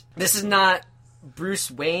because this is not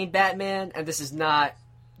Bruce Wayne Batman, and this is not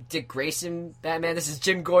Dick Grayson Batman. This is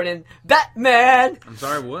Jim Gordon Batman. I'm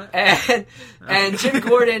sorry, what? And Jim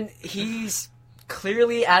Gordon, he's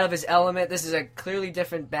clearly out of his element. This is a clearly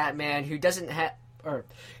different Batman who doesn't have, or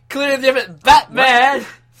clearly different Batman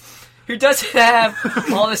who doesn't have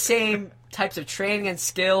all the same types of training and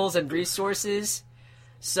skills and resources.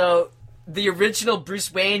 So the original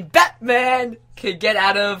Bruce Wayne Batman could get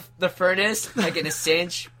out of the furnace like in a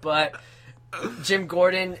cinch, but Jim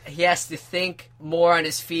Gordon, he has to think more on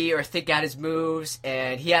his feet or think out his moves,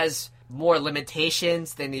 and he has more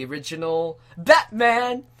limitations than the original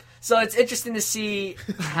Batman. So it's interesting to see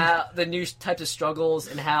how the new types of struggles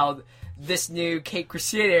and how this new Caped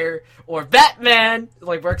Crusader or Batman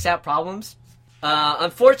like works out problems.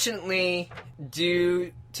 Unfortunately,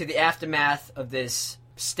 due to the aftermath of this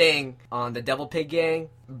sting on the Devil Pig gang,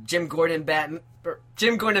 Jim Gordon Batman,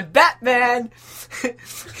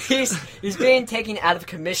 he's being taken out of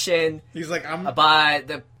commission. He's like, I'm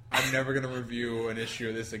never gonna review an issue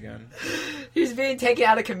of this again. He's being taken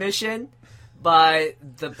out of commission by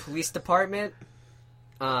the police department.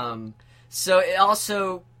 So it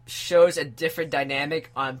also shows a different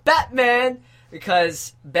dynamic on Batman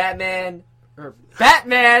because Batman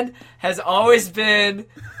has always been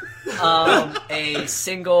a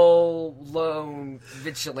single lone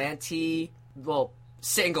vigilante. Well,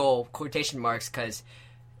 single quotation marks because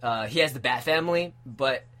he has the Bat family,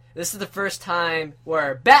 but this is the first time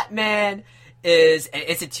where Batman is an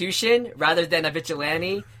institution rather than a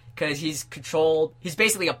vigilante because he's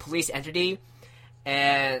basically a police entity,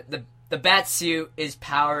 and the Bat suit is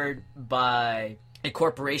powered by a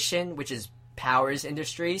corporation, which is Powers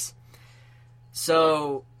Industries.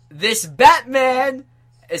 So this Batman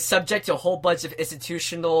is subject to a whole bunch of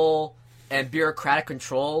institutional and bureaucratic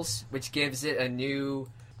controls, which gives it a new,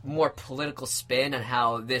 more political spin on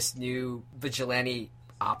how this new vigilante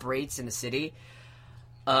operates in the city.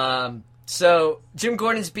 So Jim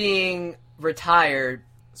Gordon's being retired.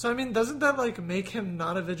 So I mean, doesn't that like make him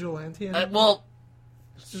not a vigilante anymore? Well,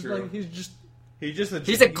 it's just true. like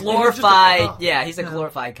he's a glorified cop. He's a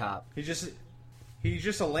glorified cop. He's just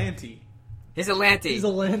a lanty. He's a lanty. He's a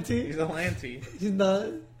lanty. He's a lanty.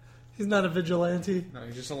 He's not a vigilante. No,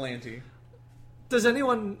 he's just a lanty. Does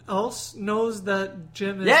anyone else knows that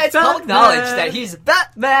Jim is Yeah, it's Batman? public knowledge that he's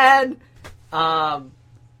Batman.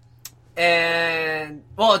 And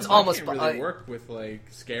well, it's almost can't really work with like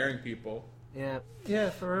scaring people. yeah, Yeah,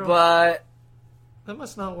 for real. but that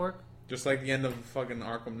must not work. Just like the end of fucking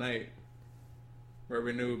Arkham Knight, where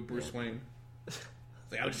we knew Bruce Wayne.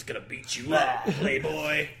 Like, I'm just gonna beat you up,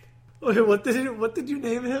 playboy. Wait, what did you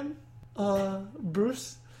name him?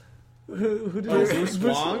 Bruce. Who did Bruce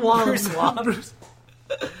Wong? Bruce Wong. Bruce.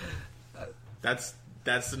 That's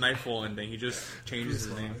the Nightfall ending. He just changes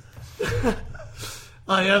his name,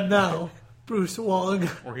 I am now Bruce Wong.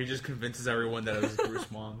 or he just convinces everyone that it was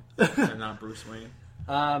Bruce Wong and not Bruce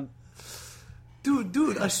Wayne.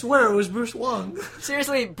 Dude, I swear it was Bruce Wong.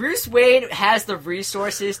 Seriously, Bruce Wayne has the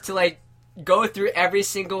resources to like go through every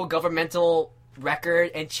single governmental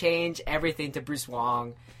record and change everything to Bruce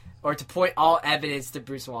Wong, or to point all evidence to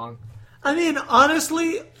Bruce Wong. I mean,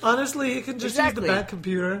 honestly, he can just Exactly. use the Bat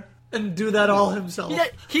computer and do that all himself.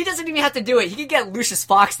 He doesn't even have to do it. He could get Lucius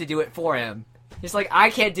Fox to do it for him. He's like, I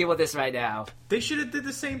can't deal with this right now. They should have did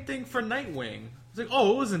the same thing for Nightwing. It's like,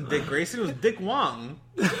 oh, it wasn't Dick Grayson, it was Dick Wong.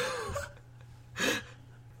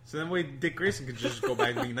 So that way Dick Grayson could just go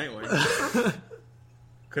back to being Nightwing.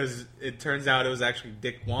 Because it turns out it was actually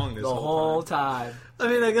Dick Wong this The whole time. I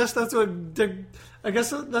mean, I guess that's what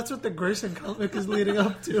the Grayson comic is leading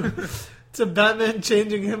up to. To Batman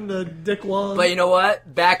changing him to Dick Wong. But you know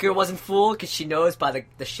what? Batgirl wasn't fooled because she knows by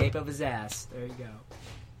the shape of his ass. There you go.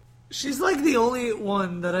 She's like the only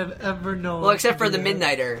one that I've ever known. Well, except for to the do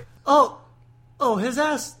that. Midnighter. Oh, his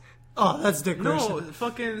ass. Oh, that's Dick Grayson. No,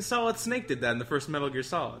 fucking Solid Snake did that in the first Metal Gear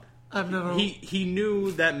Solid. I've never. He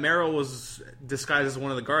knew that Meryl was disguised as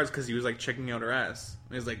one of the guards because he was like checking out her ass.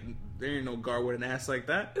 And he was like, there ain't no guard with an ass like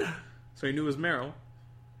that. So he knew it was Meryl.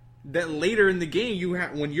 That later in the game,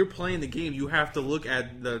 when you're playing the game, you have to look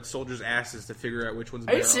at the soldiers' asses to figure out which one's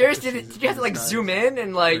Meryl. Are you serious? 'cause Did you have to like disguised. zoom in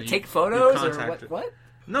and Or like you- take you photos or contact it. what?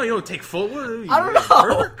 No, you don't take photos. I don't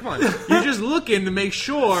know. Come on. You're just looking to make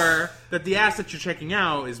sure that the ass that you're checking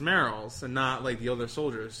out is Meryl's and not like the other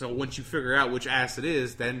soldiers. So once you figure out which ass it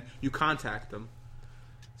is, then you contact them.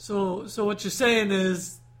 So what you're saying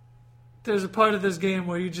is, there's a part of this game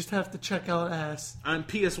where you just have to check out ass. On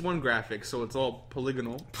PS1 graphics, so it's all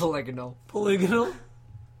polygonal. Polygonal. Polygonal.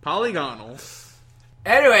 Polygonal.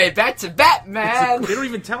 Anyway, back to Batman. They don't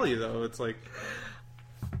even tell you though. It's like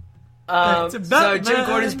Back to So Batman. Jim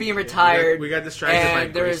Gordon's being retired. we got distracted by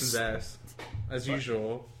and there's- Grayson's ass, as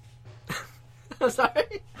usual. I'm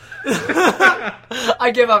sorry.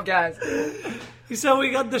 I give up, guys. He said we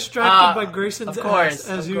got distracted by Of Grayson's course, ass,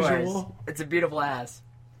 as of course. usual. It's a beautiful ass,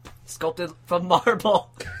 sculpted from marble,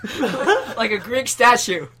 like a Greek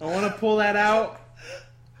statue. I want to pull that out.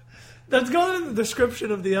 That's going in the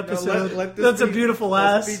description of the episode. let this That's a be- beautiful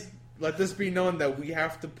let's ass. Let this be known that we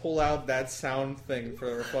have to pull out that sound thing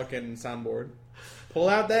for our fucking soundboard. Pull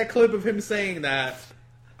out that clip of him saying that.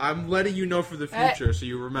 I'm letting you know for the future, so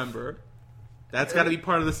you remember. That's got to be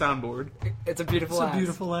part of the soundboard. It's a beautiful It's a ass.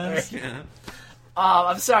 beautiful ass. Yeah.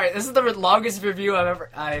 I'm sorry. This is the longest review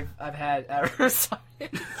I've had ever. Sorry. We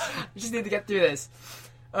just need to get through this.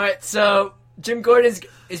 All right. So Jim Gordon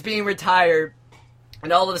is being retired,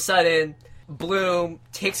 and all of a sudden, Bloom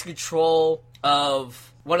takes control of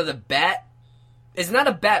one of the bat. It's not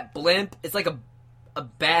a bat blimp. It's like a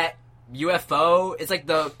bat UFO. It's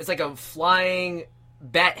like a flying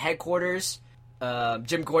bat headquarters.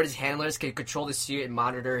 Jim Gordon's handlers can control the suit and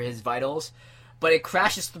monitor his vitals, but it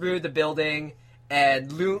crashes through the building, and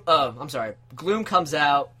Gloom comes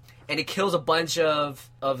out, and he kills a bunch of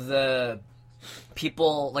the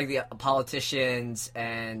people, like the politicians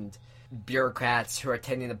and bureaucrats who are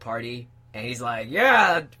attending the party. And he's like,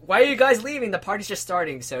 yeah, why are you guys leaving? The party's just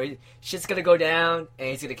starting. So shit's gonna go down, and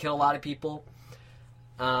he's gonna kill a lot of people.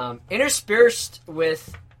 Interspersed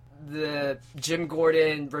with the Jim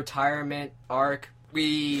Gordon retirement arc,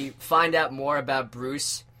 we find out more about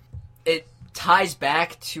Bruce. It ties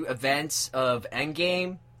back to events of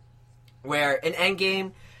Endgame, where in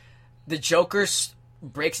Endgame, the Joker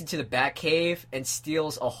breaks into the Batcave and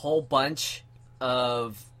steals a whole bunch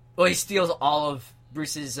of... Well, he steals all of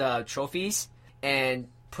Bruce's trophies and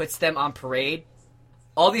puts them on parade.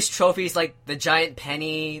 All these trophies, like the giant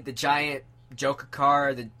penny, the giant Joker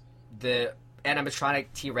car, the animatronic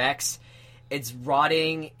T-Rex, it's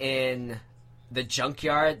rotting in the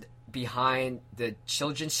junkyard behind the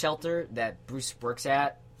children's shelter that Bruce works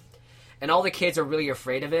at. And all the kids are really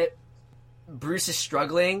afraid of it. Bruce is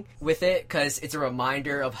struggling with it because it's a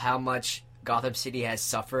reminder of how much Gotham City has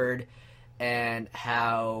suffered and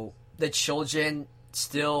how the children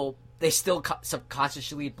still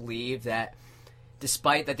subconsciously believe that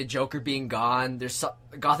despite that the Joker being gone,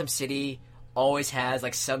 Gotham City always has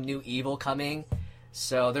like some new evil coming,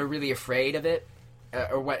 so they're really afraid of it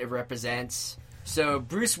or what it represents. So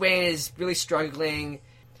Bruce Wayne is really struggling,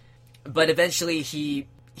 but eventually he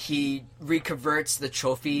reconverts the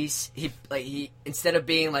trophies. He instead of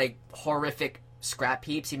being like horrific scrap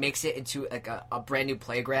heaps, he makes it into like a brand new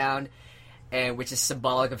playground, and which is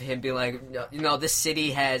symbolic of him being like, this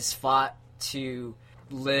city has fought to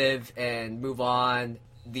live and move on.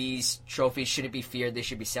 These trophies shouldn't be feared; they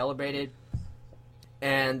should be celebrated.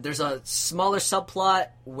 And there's a smaller subplot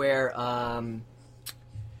where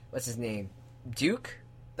what's his name? Duke?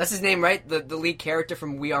 That's his name, right? The lead character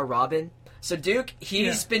from We Are Robin. So Duke,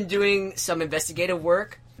 he's been doing some investigative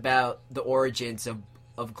work about the origins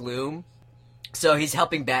of Gloom. So he's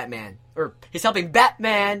helping Batman. Or he's helping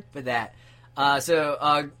Batman with that.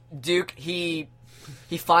 Duke, he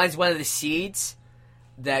finds one of the seeds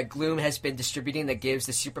that Gloom has been distributing that gives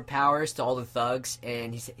the superpowers to all the thugs,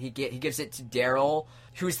 and he gives it to Daryl,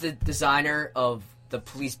 who's the designer of the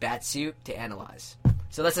police batsuit, to analyze.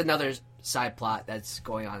 So that's another side plot that's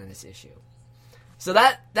going on in this issue. So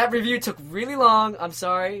that review took really long. I'm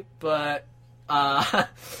sorry, but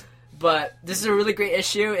this is a really great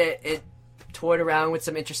issue. It toyed around with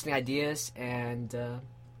some interesting ideas, and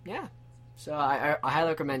yeah. So I highly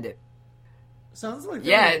recommend it. Sounds like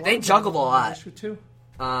they juggled a lot. Issue too.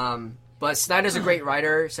 But Snyder's a great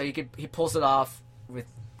writer, so he pulls it off with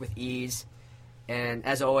ease. And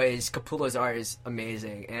as always, Capullo's art is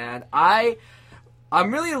amazing. And I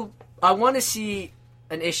want to see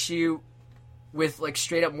an issue with like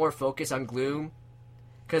straight up more focus on Gloom,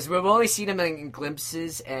 because we've only seen him in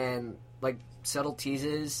glimpses and like subtle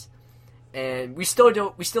teases, and we still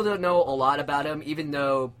don't know a lot about him, even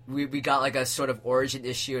though we got like a sort of origin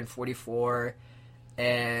issue in 44.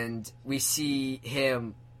 And we see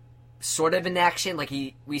him sort of in action, like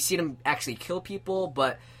we see him actually kill people,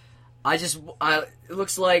 but it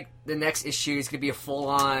looks like the next issue is gonna be a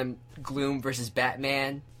full-on Gloom versus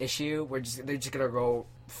Batman issue. They're just gonna go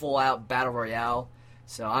full-out battle royale.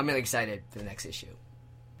 So I'm really excited for the next issue.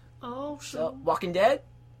 Oh, so Walking Dead,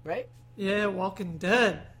 right? Yeah, Walking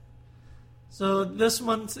Dead. So this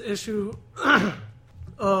month's issue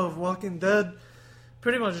of Walking Dead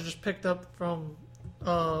pretty much just picked up from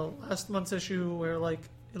last month's issue, where like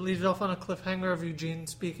it leaves off on a cliffhanger of Eugene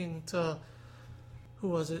speaking to, who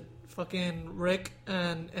was it? Fucking Rick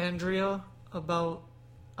and Andrea about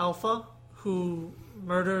Alpha, who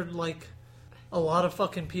murdered like a lot of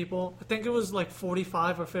fucking people. I think it was like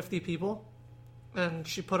 45 or 50 people, and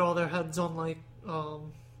she put all their heads on like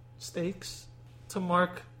stakes to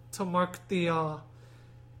mark the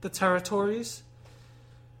territories.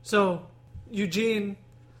 So Eugene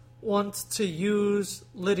wants to use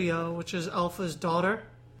Lydia, which is Alpha's daughter,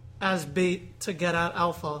 as bait to get at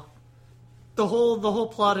Alpha. The whole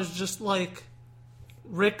plot is just like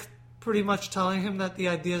Rick pretty much telling him that the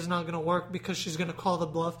idea is not going to work because she's going to call the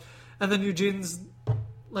bluff. And then Eugene's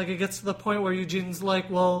like, it gets to the point where Eugene's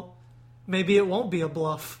like, well, maybe it won't be a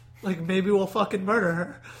bluff. Like, maybe we'll fucking murder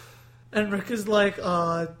her. And Rick is like,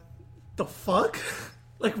 the fuck?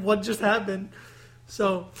 Like, what just happened?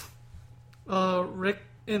 So, Rick,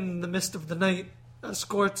 in the midst of the night,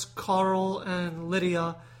 escorts Carl and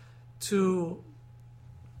Lydia to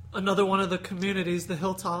another one of the communities, the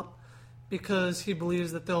Hilltop, because he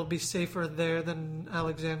believes that they'll be safer there than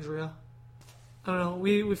Alexandria. I don't know,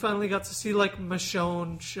 we finally got to see, like,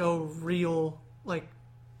 Michonne show real, like,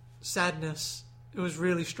 sadness. It was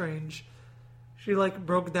really strange. She like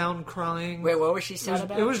broke down crying. Wait, what was she sad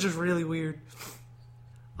about? It was just really weird.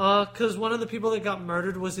 Because one of the people that got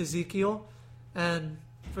murdered was Ezekiel, and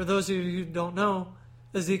for those of you who don't know,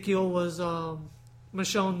 Ezekiel was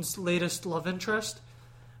Michonne's latest love interest,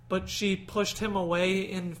 but she pushed him away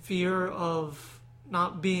in fear of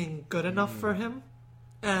not being good enough for him,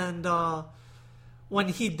 and when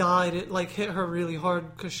he died, it like hit her really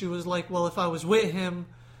hard because she was like, well, if I was with him,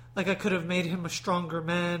 like I could have made him a stronger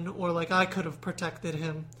man, or like I could have protected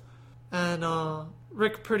him. And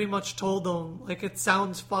Rick pretty much told them, like, it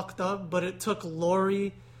sounds fucked up, but it took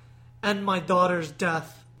Lori and my daughter's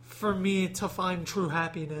death for me to find true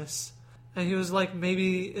happiness. And he was like,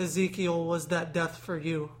 maybe Ezekiel was that death for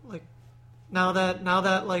you. Like, now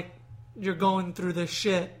that like you're going through this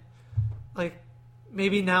shit, like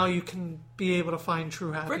maybe now you can be able to find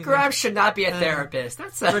true happiness. Rick Grimes should not be a therapist.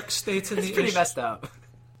 Rick states in that's the pretty messed up.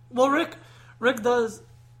 Well, Rick does.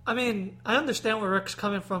 I mean, I understand where Rick's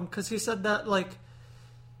coming from because he said that like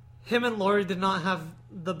him and Lori did not have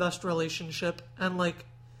the best relationship, and like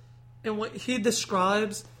in what he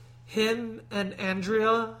describes, him and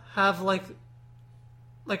Andrea have like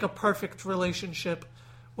a perfect relationship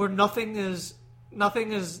where nothing is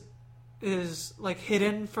like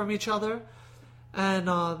hidden from each other,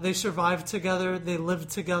 and they survive together, they live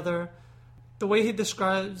together. The way he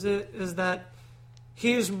describes it is that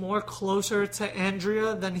he is more closer to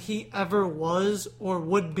Andrea than he ever was or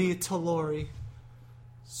would be to Lori.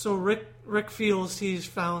 So Rick feels he's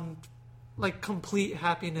found like complete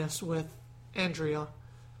happiness with Andrea,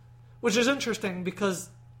 which is interesting because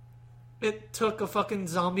it took a fucking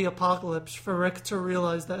zombie apocalypse for Rick to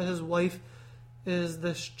realize that his wife is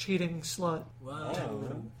this cheating slut.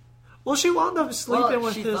 Whoa. Well, she wound up sleeping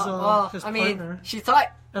with his partner. She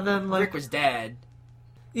thought and then like Rick was dead.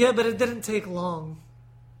 Yeah, but it didn't take long.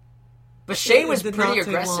 But Shane was did pretty not take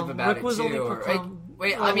aggressive long. about Rick was it only too.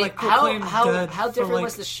 Wait, well, I mean, like, proclaimed dead how for, different like,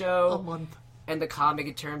 was the a show month. and the comic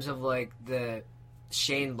in terms of like the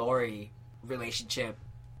Shane Lori relationship?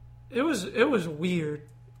 It was weird.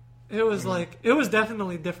 It was like it was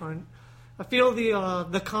definitely different. I feel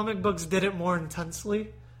the comic books did it more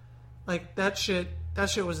intensely. Like that shit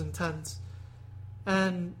was intense.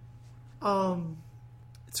 And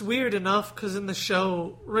it's weird enough because in the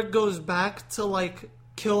show Rick goes back to like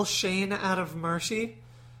kill Shane out of mercy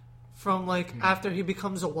from like after he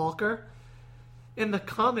becomes a walker. In the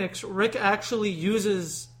comics, Rick actually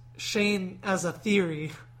uses Shane as a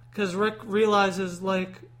theory because Rick realizes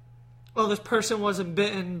like, oh, this person wasn't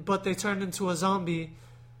bitten, but they turned into a zombie.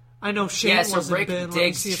 I know Shane wasn't Rick bitten.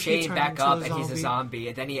 digs Shane back up and he's a zombie,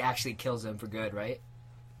 and then he actually kills him for good, right?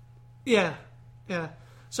 Yeah.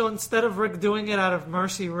 So instead of Rick doing it out of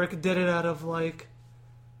mercy, Rick did it out of like,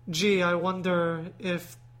 gee, I wonder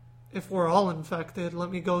if we're all infected.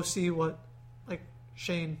 Let me go see what, like,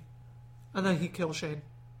 Shane. And then he kills Shane.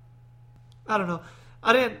 I don't know.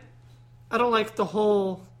 I don't like the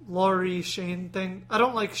whole Lori Shane thing. I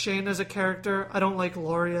don't like Shane as a character. I don't like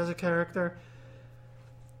Lori as a character.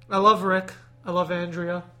 I love Rick. I love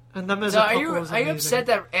Andrea. And them as a couple is amazing. Are you upset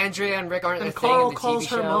that Andrea and Rick aren't and a Carl thing in the calls TV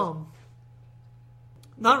her show? mom.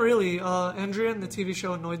 Not really. Andrea in the TV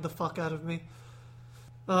show annoyed the fuck out of me.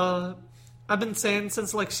 I've been saying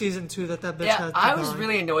since like season 2 that bitch had to I was die.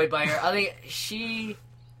 really annoyed by her. I think she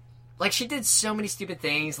did so many stupid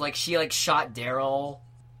things. Like she like shot Daryl.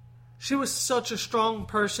 She was such a strong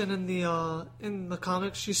person in the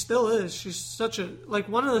comics. She still is. She's such a like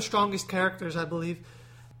one of the strongest characters, I believe.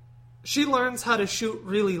 She learns how to shoot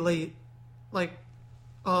really late. Like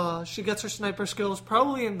she gets her sniper skills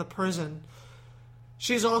probably in the prison.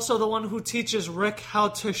 She's also the one who teaches Rick how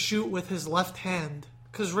to shoot with his left hand.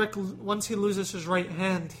 Because Rick, once he loses his right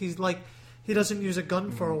hand, he's like, he doesn't use a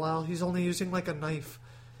gun for a while. He's only using like a knife.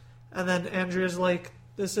 And then Andrea's like,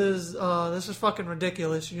 this is fucking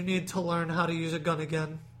ridiculous. You need to learn how to use a gun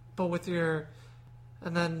again, but with your.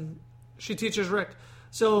 And then she teaches Rick.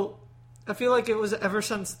 So I feel like it was ever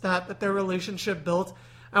since that their relationship built.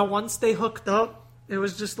 And once they hooked up, it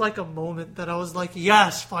was just like a moment that I was like,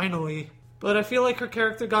 yes, finally. But I feel like her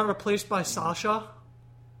character got replaced by Sasha.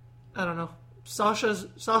 I don't know.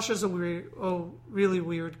 Sasha's a really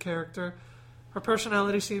weird character. Her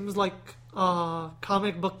personality seems like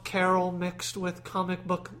comic book Carol mixed with comic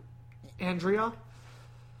book Andrea,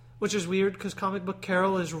 which is weird because comic book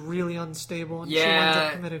Carol is really unstable and she ends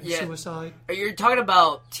up committing suicide. You're talking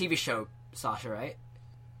about TV show Sasha, right?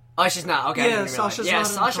 Oh, she's not. Okay, yeah, Sasha's not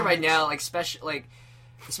Sasha right now, especially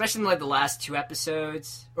in like the last 2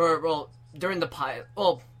 episodes, or during the pilot,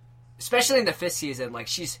 especially in the 5th season, like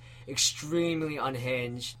she's extremely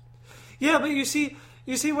unhinged. Yeah, but you see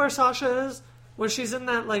where Sasha is? where she's in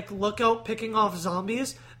that like lookout picking off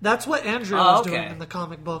zombies. That's what Andrea Oh, was okay. doing in the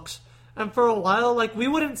comic books. And for a while, like we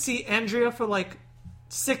wouldn't see Andrea for like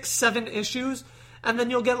 6-7 issues, and then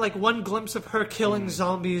you'll get like one glimpse of her killing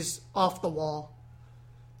zombies off the wall.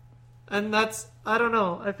 And that's, I don't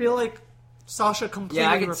know. I feel like Sasha completely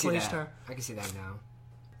Yeah, I can see replaced that. her. I can see that now.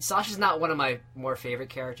 Sasha's not one of my more favorite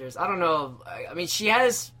characters. I don't know. I mean, she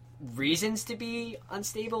has reasons to be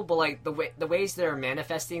unstable, but like the ways they're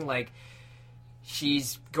manifesting, like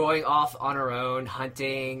she's going off on her own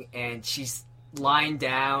hunting, and she's lying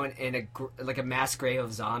down in a mass grave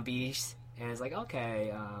of zombies, and it's like,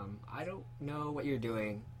 okay, I don't know what you're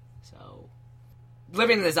doing. So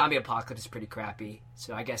living in the zombie apocalypse is pretty crappy.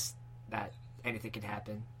 So I guess that anything can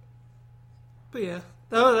happen. But yeah,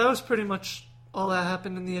 that was pretty much all that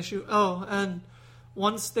happened in the issue. Oh, and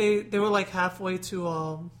once they were like halfway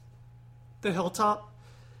to the hilltop,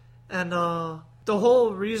 and the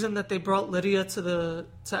whole reason that they brought Lydia to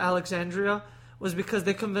Alexandria was because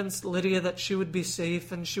they convinced Lydia that she would be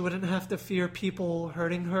safe and she wouldn't have to fear people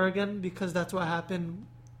hurting her again, because that's what happened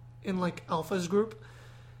in like Alpha's group.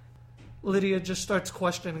 Lydia just starts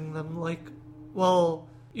questioning them, like, well,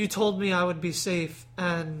 you told me I would be safe,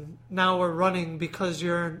 and now we're running because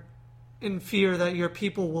you're in fear that your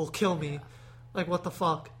people will kill me. Like, what the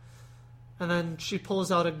fuck? And then she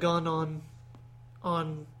pulls out a gun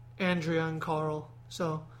on Andrea and Carl.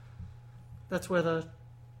 So that's where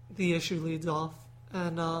the issue leads off,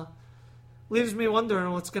 and leaves me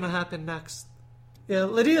wondering what's gonna happen next. Yeah,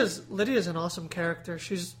 Lydia's an awesome character.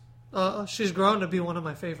 She's grown to be one of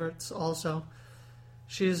my favorites. Also,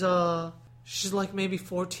 she's like maybe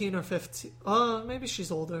 14 or 15. Maybe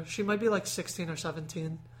she's older. She might be like 16 or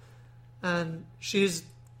 17. And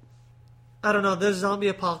I don't know, this zombie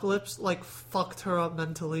apocalypse like fucked her up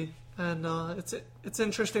mentally. And it's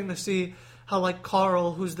interesting to see how like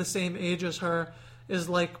Carl, who's the same age as her, is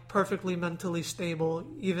like perfectly mentally stable,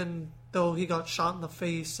 even though he got shot in the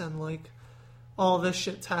face and like all this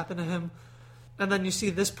shit's happened to him. And then you see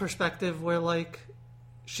this perspective where like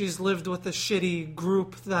she's lived with a shitty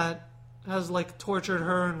group that has like tortured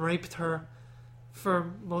her and raped her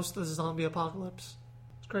for most of the zombie apocalypse.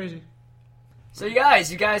 It's crazy. So you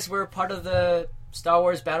guys were part of the Star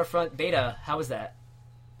Wars Battlefront beta. How was that?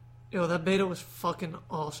 Yo, that beta was fucking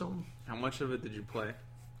awesome. How much of it did you play?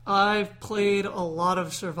 I've played a lot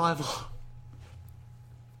of survival.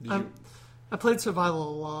 I played survival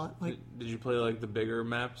a lot. Like, did you play like the bigger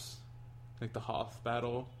maps, like the Hoth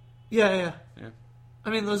battle? Yeah. Yeah. I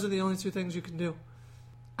mean, those are the only two things you can do.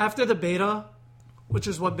 After the beta, which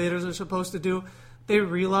is what betas are supposed to do, they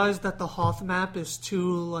realized that the Hoth map is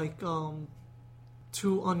too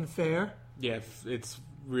unfair. Yeah, it's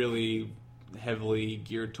really heavily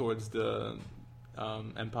geared towards the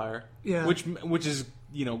Empire. Yeah. Which is,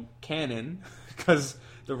 canon, because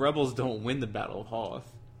the Rebels don't win the Battle of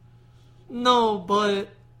Hoth. No, but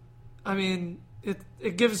I mean,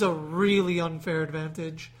 it gives a really unfair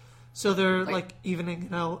advantage. So they're like evening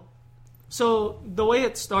it out. So the way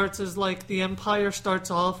it starts is like the Empire starts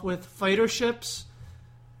off with fighter ships,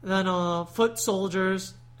 then foot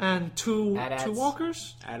soldiers, and two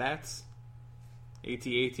walkers. AT-ATs?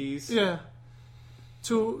 AT-ATs? Yeah.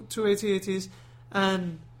 Two AT-ATs.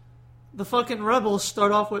 And the fucking rebels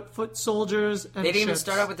start off with foot soldiers and They didn't even ships.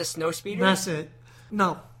 start off with the snow speeders? That's it.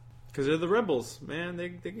 No. Because they're the Rebels, man. They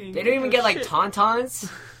They don't even get like tauntauns?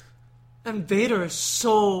 And Vader is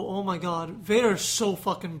so... Oh my god. Vader is so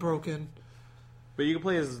fucking broken. But you can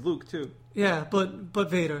play as Luke, too. Yeah, but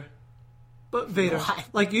Vader. But Vader. What?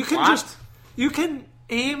 Like, you can What? You can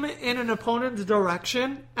aim in an opponent's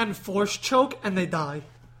direction and force choke and they die.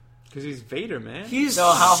 Because he's Vader, man. He's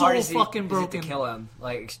So how so hard is fucking it broken. to kill him?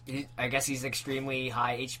 Like, I guess he's extremely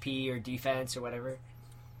high HP or defense or whatever.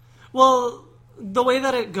 Well, the way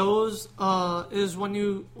that it goes is when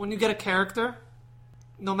you get a character,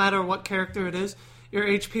 no matter what character it is, your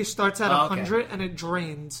HP starts at 100 and it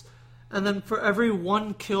drains. And then for every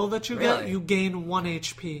one kill that you get, Really? you gain 1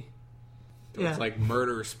 HP. So it's like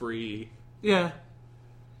murder spree. Yeah.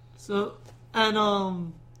 So,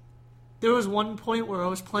 and there was one point where I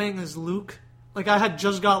was playing as Luke. Like, I had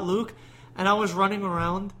just got Luke, and I was running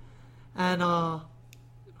around, and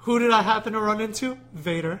who did I happen to run into?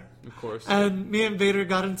 Vader. Of course. And me and Vader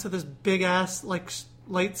got into this big-ass, like,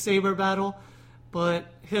 lightsaber battle, but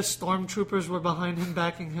his stormtroopers were behind him,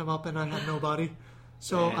 backing him up, and I had nobody.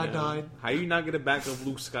 So I died. How you not get a back of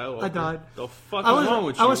Luke Skywalker? I died. The fuck is wrong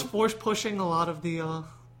with you? I was force pushing a lot of the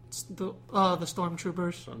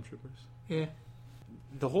stormtroopers. Stormtroopers. Yeah.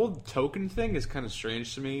 The whole token thing is kind of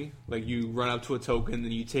strange to me. Like, you run up to a token,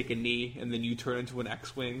 then you take a knee, and then you turn into an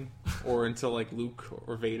X-Wing, or into, like, Luke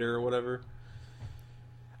or Vader or whatever.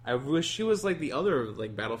 I wish it was like the other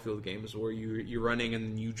like Battlefield games where you're running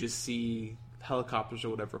and you just see helicopters or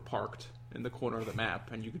whatever parked in the corner of the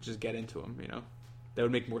map and you could just get into them. You know, that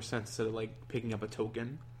would make more sense instead of like picking up a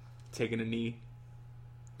token, taking a knee.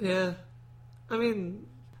 Yeah, I mean,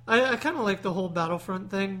 I kind of like the whole Battlefront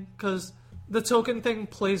thing because the token thing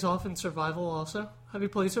plays off in Survival also. Have you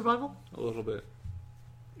played Survival? A little bit.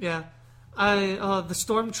 Yeah, the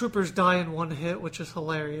stormtroopers die in one hit, which is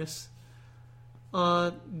hilarious.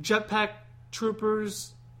 Jetpack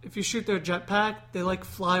troopers, if you shoot their jetpack, they like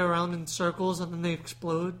fly around in circles and then they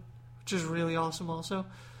explode, which is really awesome also.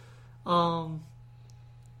 What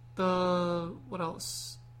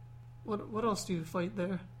else? What else do you fight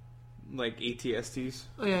there? Like ATSTs.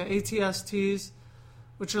 Oh yeah, ATSTs,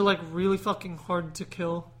 which are like really fucking hard to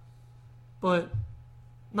kill, but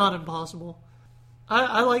not impossible.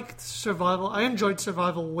 I liked Survival. I enjoyed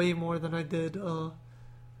Survival way more than I did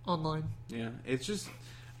online. Yeah, it's just,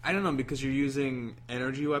 I don't know, because you're using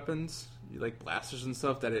energy weapons, like blasters and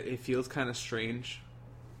stuff, that it feels kind of strange,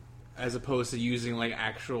 as opposed to using like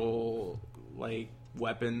actual like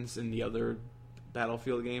weapons in the other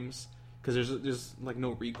Battlefield games. Because there's like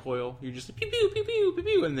no recoil. You're just like, pew pew pew pew pew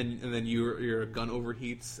pew, and then your gun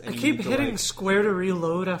overheats. And I keep hitting square to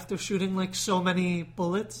reload after shooting like so many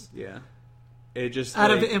bullets. Yeah, it just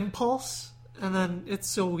out of impulse, and then it's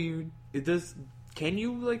so weird. It does. Can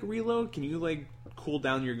you like reload? Can you like cool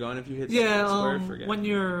down your gun if you hit square? Forget. When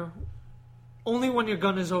your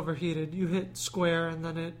gun is overheated, you hit square, and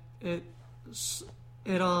then it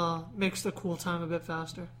makes the cool time a bit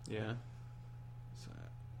faster. Yeah.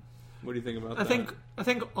 What do you think about I that? I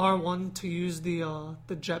think R1 to use the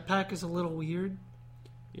jetpack is a little weird.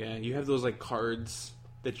 Yeah, you have those like cards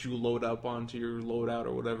that you load up onto your loadout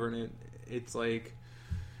or whatever, and it's like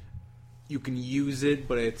you can use it,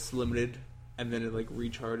 but it's limited, and then it like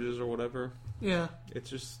recharges or whatever. Yeah, it's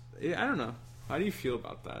just I don't know. How do you feel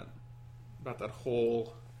about that? About that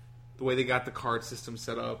whole the way they got the card system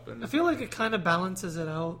set up? And I feel like it kind of balances it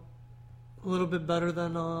out a little bit better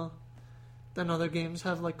than other games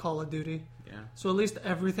have, like Call of Duty. Yeah. So at least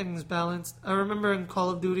everything's balanced. I remember in Call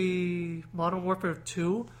of Duty Modern Warfare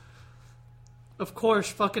 2, of course,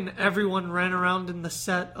 fucking everyone ran around in the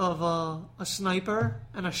set of a sniper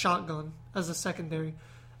and a shotgun as a secondary.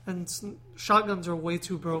 And shotguns are way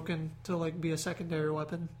too broken to like be a secondary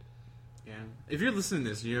weapon. Yeah. If you're listening to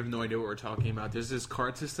this and you have no idea what we're talking about, there's this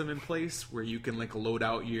card system in place where you can like load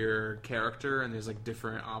out your character, and there's like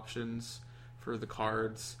different options for the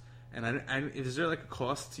cards. And is there like a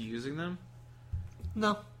cost to using them?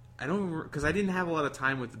 No. I don't, because I didn't have a lot of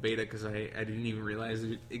time with the beta because I didn't even realize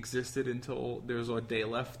it existed until there was a day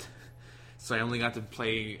left. So I only got to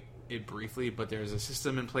play it briefly, but there's a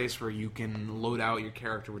system in place where you can load out your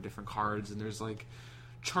character with different cards, and there's like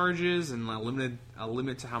charges and a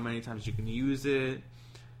limit to how many times you can use it.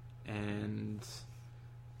 And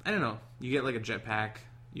I don't know. You get like a jetpack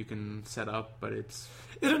you can set up, but it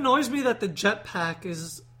annoys me that the jetpack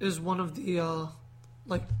is one of the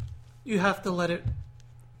like you have to let it,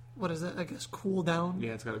 what is it, I guess, cool down.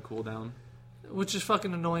 Yeah, it's got to cool down, which is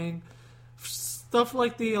fucking annoying. Stuff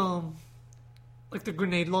like the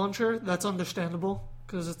grenade launcher, that's understandable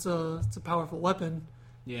because it's a powerful weapon.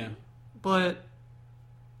 Yeah, but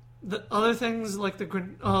the other things like the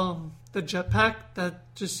jetpack,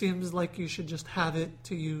 that just seems like you should just have it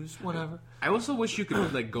to use whenever. I also wish you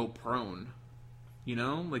could like go prone. You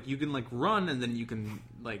know, like you can like run and then you can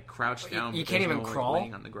like crouch down. You can't even crawl, like,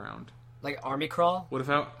 laying on the ground. Like army crawl. What if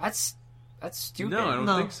that's stupid. No, I don't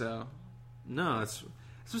think so. No, that's what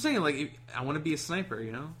I'm saying. Like, I want to be a sniper.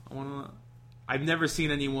 You know, I've never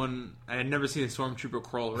seen anyone. I had never seen a stormtrooper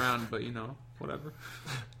crawl around, but you know, whatever.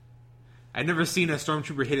 I'd never seen a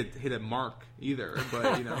stormtrooper hit a mark either,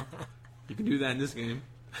 but you know, you can do that in this game.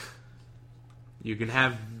 You can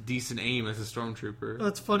have decent aim as a stormtrooper.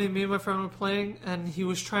 That's funny. Me and my friend were playing, and he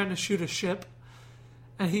was trying to shoot a ship,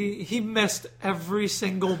 and he missed every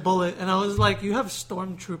single bullet. And I was like, "You have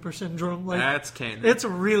stormtrooper syndrome." Like, that's canon. It's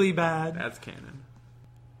really bad. That's canon.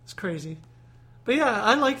 It's crazy. But yeah,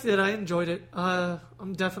 I liked it. I enjoyed it.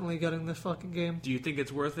 I'm definitely getting this fucking game. Do you think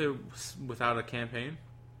it's worth it without a campaign?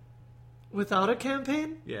 Without a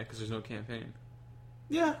campaign? Yeah, because there's no campaign.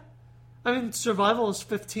 Yeah. I mean, survival is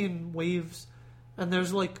 15 waves, and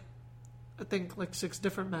there's I think 6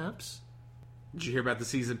 different maps. Did you hear about the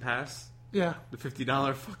season pass? Yeah. The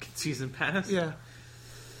 $50 fucking season pass? Yeah.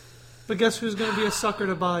 But guess who's going to be a sucker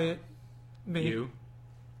to buy it? Me. You.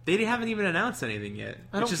 They haven't even announced anything yet.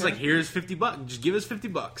 It's just care. Like, here's $50. Just give us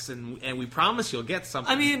 $50, and we promise you'll get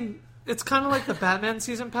something. I mean, it's kind of like the Batman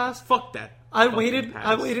season pass. Fuck that. I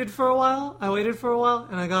waited for a while,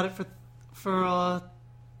 and I got it for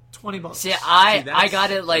 $20. See, I that's-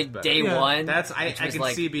 got it like that's day better. one. That's I which was, can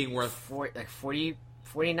like, see being worth. 40,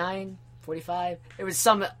 49, 45. It was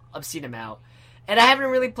some obscene amount. And I haven't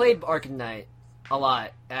really played Arkham Knight a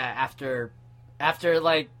lot after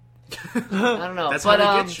like I don't know. That's but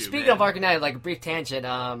how they get you, speaking man. of Arkham Knight, like a brief tangent,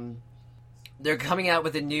 they're coming out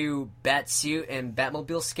with a new bat suit and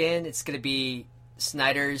Batmobile skin. It's gonna be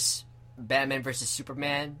Snyder's Batman vs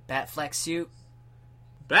Superman Batflex suit.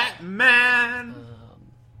 Batman.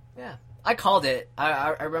 Yeah, I called it.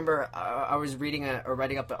 I remember I was reading or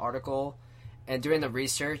writing up an article, and during the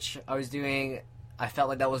research I was doing, I felt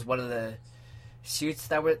like that was one of the suits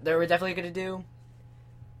that they were definitely going to do.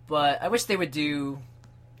 But I wish they would do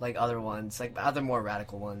like other ones, like other more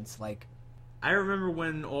radical ones. Like I remember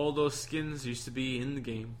when all those skins used to be in the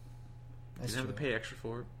game. that's Didn't have to true. pay extra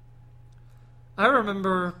for it. I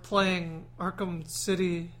remember playing Arkham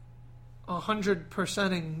City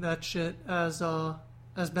 100%ing that shit as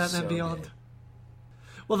Batman So Beyond. good.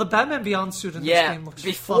 Well, the Batman Beyond suit in this Yeah, game looks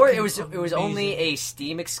before fucking it was only amazing. a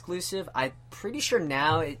Steam exclusive. I'm pretty sure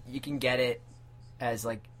now you can get it as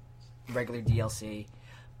like regular DLC.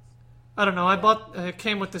 I don't know. I bought it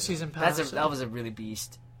came with the season pass. That was a really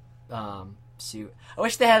beast suit. I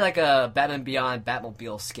wish they had like a Batman Beyond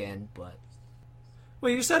Batmobile skin, but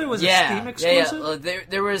Wait, you said it was a yeah, Steam exclusive?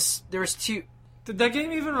 There was two. Did that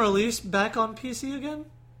game even release back on PC again?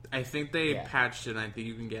 I think they Yeah. patched it. And I think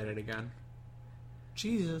you can get it again.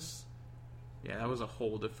 Jesus. Yeah, that was a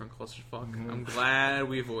whole different clusterfuck. I'm glad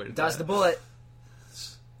we avoided Dodge that. the bullet.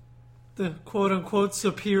 The quote-unquote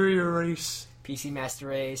superior race. PC Master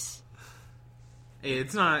Race. Hey,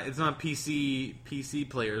 it's not PC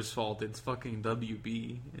players' fault. It's fucking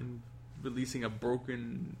WB and releasing a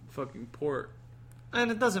broken fucking port. And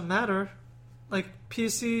it doesn't matter. Like,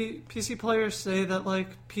 PC players say that, like,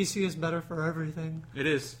 PC is better for everything. It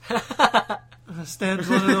is. Stan's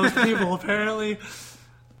one of those people, apparently.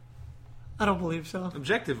 I don't believe so.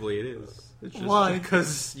 Objectively, it is. It's just Why?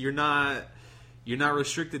 because you're not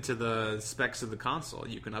restricted to the specs of the console.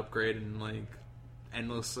 You can upgrade and like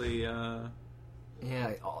endlessly. Yeah,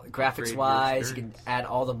 graphics Upgrade your wise, you can experience. add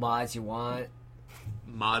all the mods you want.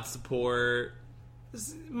 Mod support.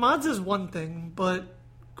 Mods is one thing, but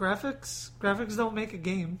graphics don't make a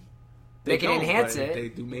game. They can don't, enhance but it. They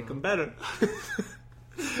do make them better.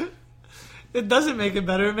 It doesn't make it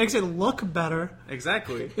better. It makes it look better.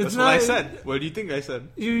 Exactly. It's That's what I not- said. What do you think I said?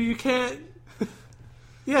 You can't.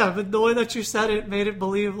 Yeah, but the way that you said it made it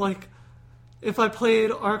believe like if I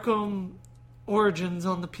played Arkham Origins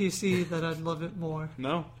on the PC, that I'd love it more.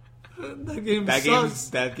 No. That game That sucks.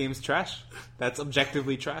 game's trash. That's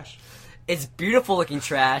objectively trash. It's beautiful looking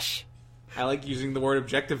trash. I like using the word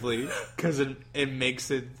objectively because it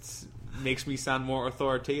makes me sound more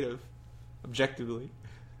authoritative. Objectively.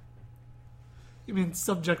 You mean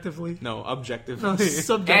subjectively? No, No, objectively.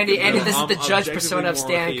 subjectively. Andy, this is I'm the judge objectively persona of more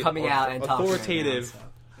Stan coming out and talking. right now, authoritative. so.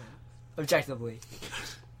 Objectively.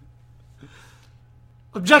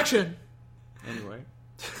 Objection. Anyway,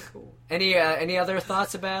 Cool. Any other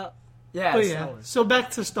thoughts about? Yeah. But Star yeah, Wars. so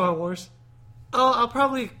back to Star Wars. I'll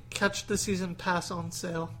probably catch the season pass on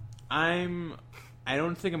sale. I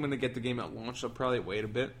don't think I'm gonna get the game at launch. I'll probably wait a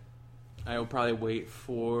bit. I'll probably wait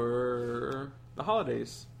for the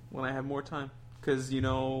holidays when I have more time. Because,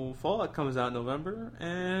 Fallout comes out in November,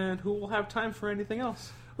 and who will have time for anything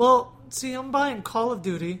else? Well, see, I'm buying Call of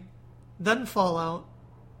Duty, then Fallout,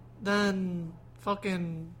 then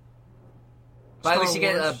fucking But at Star least you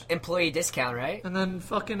get an Wars, employee discount, right? and then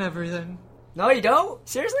fucking everything. No, you don't.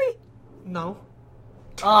 Seriously? No,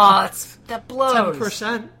 Oh, that blows.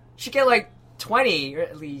 10%. You should get like 20 or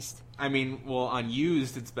at least. I mean, well, on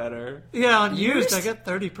used, it's better. Yeah, on used Used? I get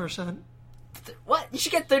 30%. What? You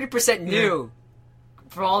should get 30% new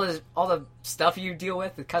for all the stuff you deal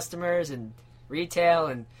with customers and retail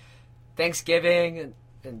and Thanksgiving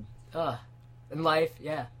and life.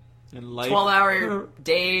 Yeah, And life, 12-hour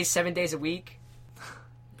days, 7 days a week.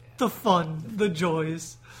 The fun, the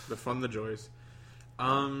joys. the fun, the joys.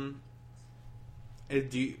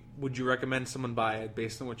 Would you recommend someone buy it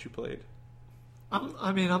based on what you played?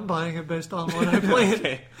 I'm buying it based on what I played.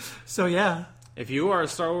 Okay. So yeah, If you are a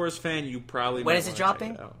Star Wars fan, you probably When might is it wanna dropping?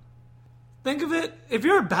 check it out. think of it. If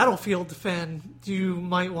you're a Battlefield fan, you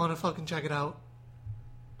might want to fucking check it out.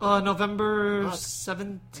 November It's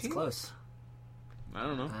 17th. close. I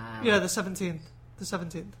don't know. Wow. Yeah, the 17th. The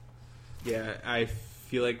 17th. Yeah, I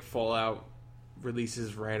feel like Fallout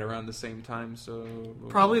releases right around the same time, so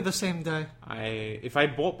Probably the same day. if I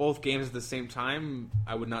bought both games at the same time,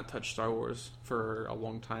 I would not touch Star Wars for a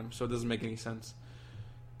long time, so it doesn't make any sense.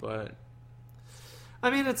 But I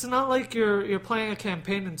mean, it's not like you're playing a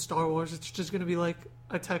campaign in Star Wars. It's just gonna be like,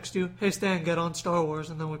 I text you, hey Stan, get on Star Wars,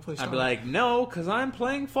 and then we play Star I'd be Wars. like, no, because I'm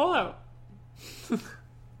playing Fallout.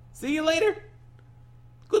 See you later.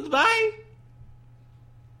 Goodbye.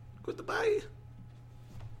 Goodbye.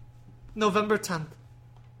 November 10th.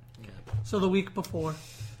 So the week before.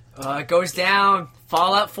 It goes down.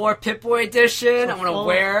 Fallout 4 Pip-Boy edition. So I'm going to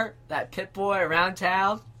wear that Pip-Boy around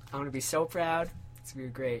town. I'm going to be so proud. It's going to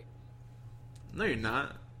be great. No, you're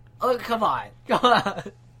not. Oh, come on. Come on.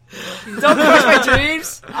 Don't crush my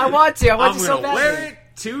dreams. I want to. I want I'm to so gonna badly. wear it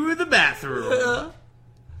to the bathroom.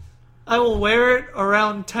 I will wear it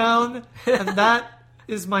around town, and that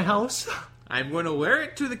is my house. I'm gonna wear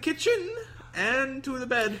it to the kitchen and to the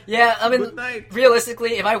bed. Yeah, I mean, Good night.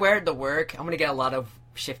 realistically, if I wear it to work, I'm going to get a lot of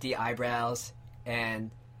shifty eyebrows.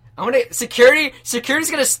 And I'm going to... Security's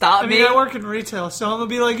going to stop I me. mean, I work in retail, so I'm gonna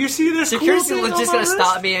be like, you see this Security's cool thing just on going my to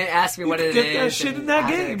stop wrist? me and ask me what it get is. that shit and in that I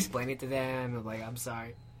have to game. explain it to them. I'm like, I'm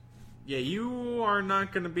sorry. Yeah, you are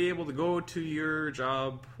not gonna be able to go to your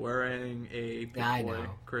job wearing a Pip I Boy, know.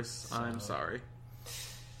 Chris. I'm sorry.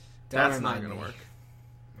 Don't That's not remind gonna me.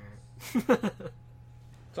 work.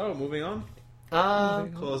 So, moving on.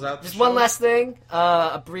 Close out the Just show. one last thing,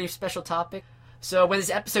 a brief special topic. So when this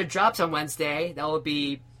episode drops on Wednesday, that will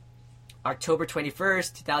be October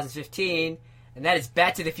 21st, 2015, and that is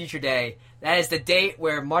Back to the Future Day. That is the date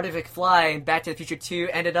where Marty McFly in Back to the Future 2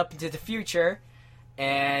 ended up into the future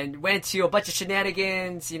and went to a bunch of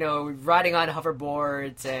shenanigans, riding on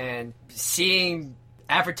hoverboards and seeing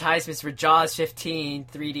advertisements for Jaws 15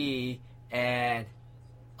 3D and...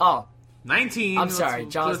 Oh, 19. I'm sorry,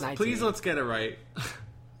 Jaws 19. Please let's get it right.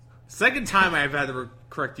 Second time I've had to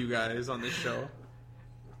correct you guys on this show.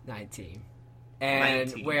 19. And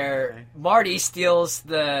 19, where okay. Marty steals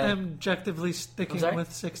the... I'm objectively sticking sorry?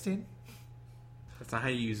 with 16. That's not how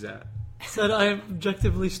you use that. Said I am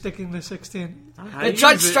objectively sticking to 16. How The you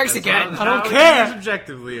judge use it, strikes that's again. not I don't how it care. is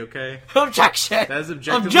objectively, okay? Objection! That is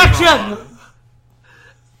objectively Objection! wrong.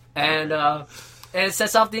 And it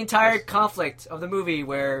sets off the entire conflict of the movie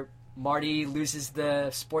where Marty loses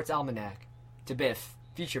the sports almanac to Biff,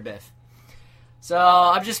 future Biff. So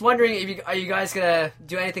I'm just wondering, are you guys gonna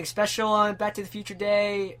do anything special on Back to the Future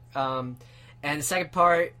Day? And the second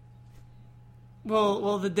part,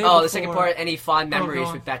 Well, the day before... the second part, any fond go memories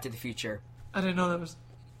on. with Back to the Future? I didn't know that was...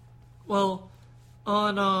 Well,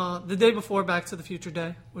 on the day before Back to the Future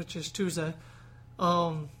Day, which is Tuesday,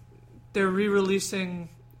 they're re-releasing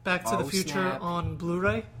Back to the Future snap. on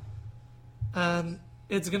Blu-ray. And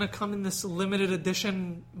it's going to come in this limited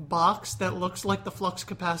edition box that looks like the flux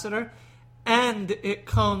capacitor. And it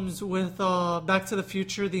comes with Back to the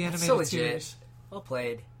Future, the animated So legit. series. Well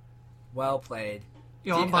played. Well played.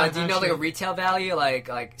 Yo, Do I'm you, buying do you that know like a shit. retail value, like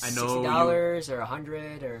I know $60 or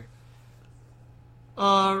 $100 or?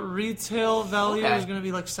 Retail value Okay. is going to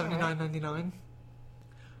be like $79.99.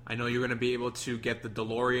 I know you're going to be able to get the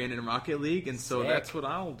DeLorean in Rocket League, and so Sick. that's what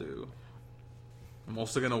I'll do. I'm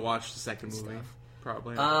also going to watch the second movie,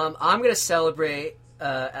 probably. I'm gonna celebrate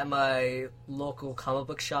at my local comic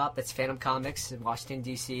book shop. That's Phantom Comics in Washington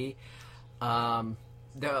D.C.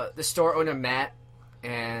 The store owner Matt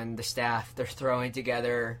and the staff, they're throwing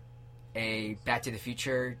together a Back to the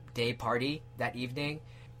Future Day party that evening.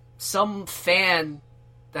 Some fan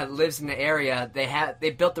that lives in the area, they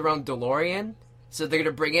built their own DeLorean, so they're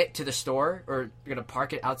gonna bring it to the store, or they're gonna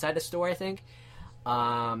park it outside the store, I think. So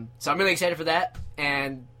I'm really excited for that,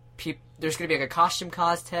 and there's gonna be like a costume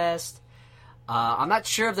contest. I'm not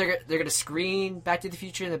sure if they're gonna screen Back to the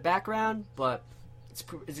Future in the background, but it's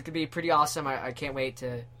gonna be pretty awesome. I can't wait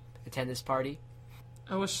to attend this party.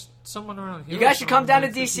 I wish someone around here... You guys should come down to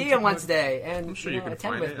Back the DC Future on party. Wednesday and I'm sure you can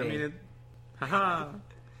attend find with it. me. I mean, haha.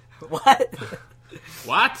 What?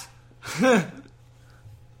 What?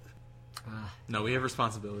 No, we have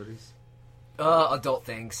responsibilities. Adult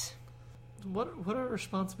things. What are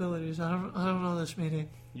responsibilities? I don't know this meeting.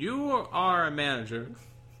 You are a manager.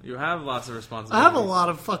 You have lots of I responsibilities. have a lot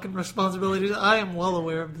of fucking responsibilities. I am well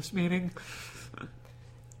aware of this meeting.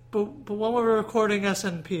 But when we're recording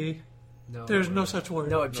SNP, No, there's no such word.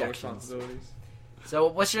 no No objections. responsibilities. So,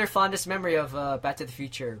 what's your fondest memory of Back to the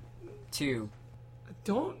Future 2? I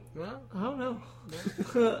don't Well, know.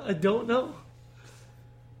 I don't know.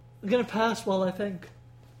 I'm gonna pass while I think.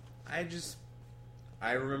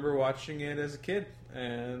 I remember watching it as a kid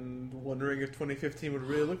and wondering if 2015 would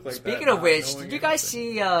really look like that. speaking of not which, knowing did you guys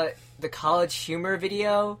anything. see the College Humor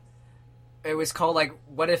video? It was called, like,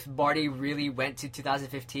 What If Marty Really Went to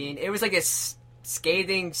 2015? It was like a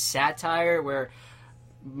scathing satire where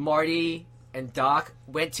Marty and Doc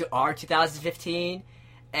went to our 2015,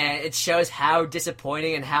 and it shows how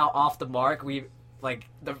disappointing and how off the mark like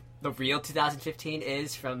the real 2015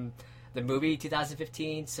 is from the movie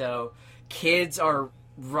 2015. So kids are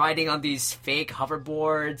riding on these fake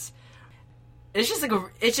hoverboards. It's just like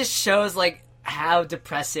it just shows like how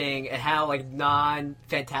depressing and how like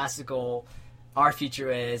non-fantastical our future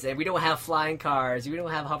is, and we don't have flying cars, we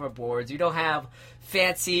don't have hoverboards, we don't have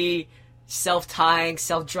fancy self-tying,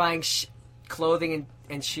 self-drying clothing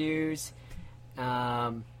and shoes.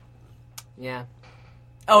 Yeah.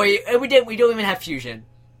 Oh, we don't even have fusion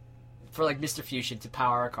for like Mr. Fusion to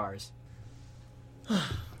power our cars.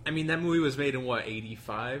 I mean, that movie was made in what,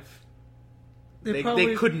 85? They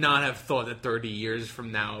probably could not have thought that 30 years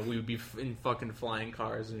from now we would be in fucking flying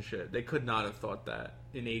cars and shit. They could not have thought that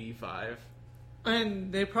in 85.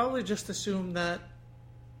 And they probably just assumed that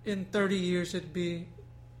in 30 years it'd be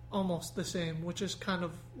almost the same, which is kind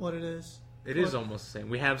of what it is. It is almost the same.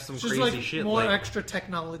 We have some It's just crazy like shit more like extra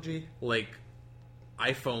technology. like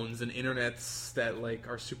iPhones and internets that like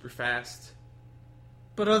are super fast.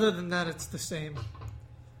 But other than that, it's the same.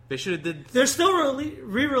 They should have did. They're still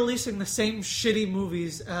re-releasing the same shitty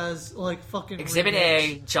movies as like fucking Exhibit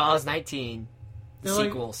remakes. A, Jaws 19, They're like-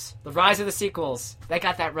 sequels, the rise of the sequels. They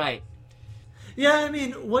got that right. Yeah, I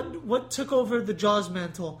mean, what took over the Jaws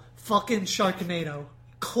mantle? Fucking Sharknado.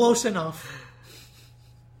 Close enough.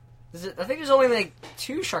 I think there's only like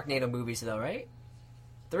 2 Sharknado movies though, right?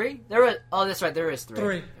 3? That's right, there is 3.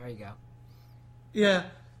 3. There you go. Yeah,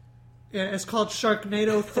 it's called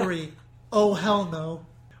Sharknado 3. Oh hell no.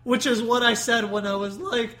 Which is what I said when I was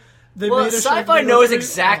like, they Well, made a Sci-Fi Sharknado knows 3.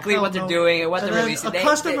 exactly Oh, what hell they're no. doing and what And they're then releasing. A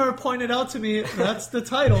customer pointed out to me, that's the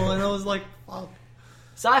title, and I was like, fuck.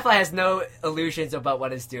 Sci-Fi has no illusions about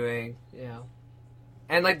what it's doing, you know.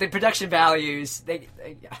 And like the production values,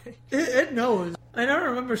 It knows. I now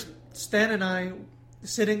remember Stan and I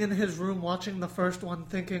sitting in his room watching the first one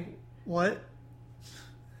thinking, what?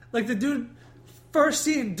 Like the dude, first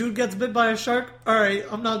scene, dude gets bit by a shark. Alright,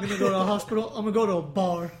 I'm not gonna go to a hospital, I'm gonna go to a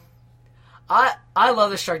bar. I love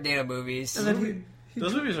the Sharknado movies. And then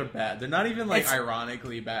Those movies are bad. They're not even like It's-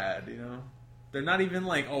 ironically bad. You know, they're not even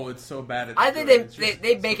like, oh, it's so bad. It's I think good. It's just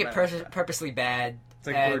they make so it bad. purposely bad, It's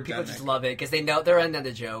like and Birdemic. people just love it because they know they're in on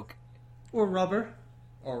the joke. or rubber.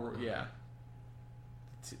 Or yeah,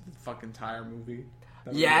 the fucking tire movie.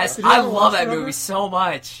 That was Yes, Did you I ever love watch that Rubber? movie so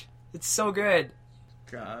much. It's so good.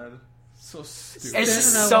 God, so stupid. It's Stan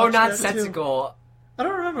just and I so watched that, nonsensical. I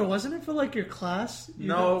don't remember, wasn't it for like your class? You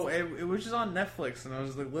No, it was just on Netflix, and I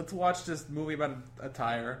was like, let's watch this movie about a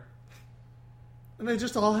tire. And they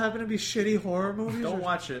just all happen to be shitty horror movies? Don't or-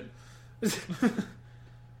 watch it.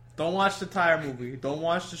 Don't watch the tire movie. Don't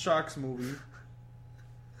watch the sharks movie.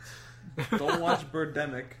 Don't watch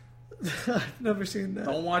Birdemic. I've never seen that.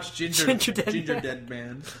 Don't watch Ginger Ginger Dead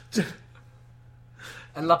Man. And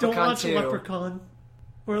Don't Leprechaun watch 2. Leprechaun.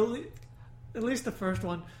 Or at least the first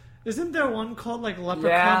one. Isn't there one called like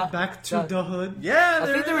Leprechaun Yeah, Back to that- the Hood? Yeah, I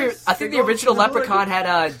think there is. I think They the go- original they go, like, Leprechaun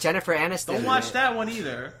had Jennifer Aniston. Don't in watch it. that one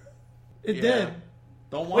either. It Yeah. did.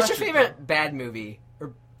 Don't watch What's your it, favorite bad movie?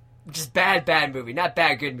 Or just bad movie? Not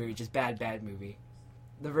bad good movie, just bad movie.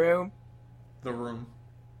 The Room? though. The Room.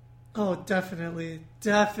 Oh, definitely.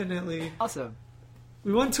 Definitely. Awesome.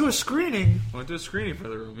 We went to a screening, I went to a screening for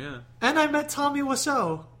The Room, yeah. and I met Tommy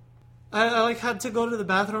Wiseau. I like had to go to the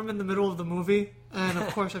bathroom in the middle of the movie, and of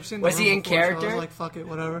course I've seen The Was he Room in before, so I character? was like, fuck it,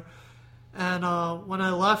 whatever. And when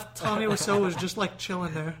I left, Tommy Wiseau was just like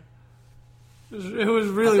chilling there. It was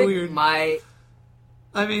I really think weird.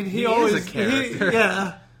 I mean, he is always a character.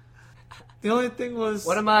 yeah. The only thing was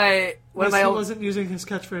one of my was old, he wasn't using his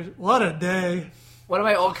catchphrase. What a day! one of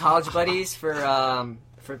my old college buddies for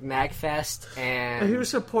MagFest And he and was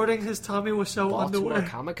supporting his Tommy Wiseau Baltimore underwear.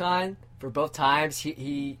 Comic Con. For both times,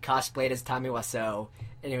 he cosplayed as Tommy Wiseau,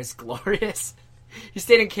 and it was glorious. He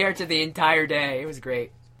stayed in character the entire day. It was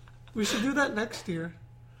great. We should do that next year.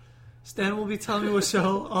 Stan will be Tommy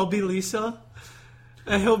Wiseau. I'll be Lisa,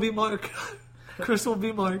 and he'll be Mark. Chris will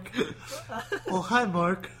be Mark. Oh, hi,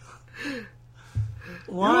 Mark.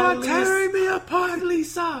 Why, Lisa? me apart,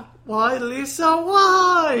 Lisa! Why, Lisa?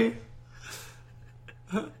 Why?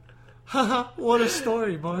 What a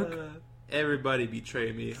story, Mark. Everybody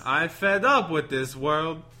betray me. I'm fed up with this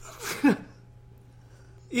world.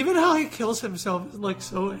 Even how he kills himself is like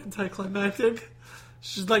so anticlimactic.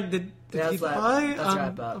 She's like, did Yeah, he that's die? right. That's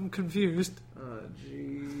right, Bob. I'm confused. Oh,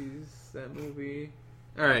 jeez. That movie.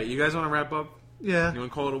 Alright, you guys want to wrap up? Yeah. You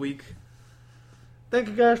want to call it a week? Thank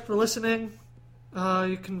you guys for listening.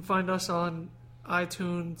 You can find us on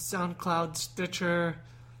iTunes, SoundCloud, Stitcher,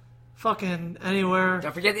 fucking anywhere.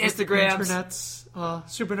 Don't forget the with Instagrams. Internets.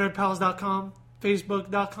 SuperNerdPals.com,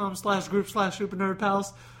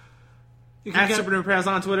 Facebook.com/group/SuperNerdPals. You At get, Super Nerd Pals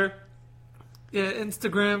on Twitter. Yeah,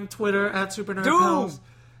 Instagram, Twitter, at Super Nerd Doom! Pals.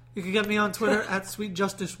 You can get me on Twitter at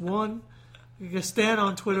SweetJustice1. You can get Stan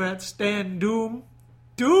on Twitter at Stan Doom.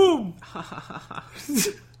 Doom!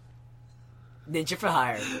 Ninja for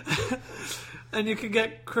hire. And you can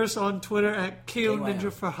get Chris on Twitter at KO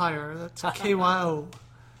Ninja for Hire. That's KYO.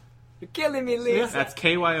 You're killing me, Lisa. That's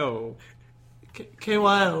KYO.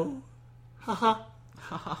 KYO.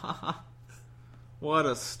 Haha. What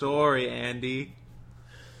a story, Andy.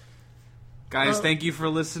 Guys, thank you for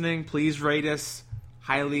listening. Please rate us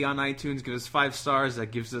highly on iTunes. Give us 5 stars.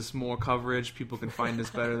 That gives us more coverage. People can find us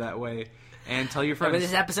better that way. And tell your friends. When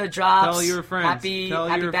this episode drops, Tell your friends. Happy Tell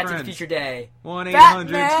Back your to the friends. Future Day. 1-800.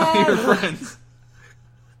 Batman! Tell your friends.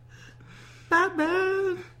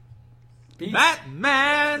 Batman! Peace.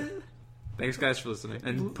 Batman! Thanks, guys, for listening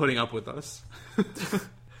and putting up with us.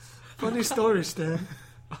 Funny story, Stan.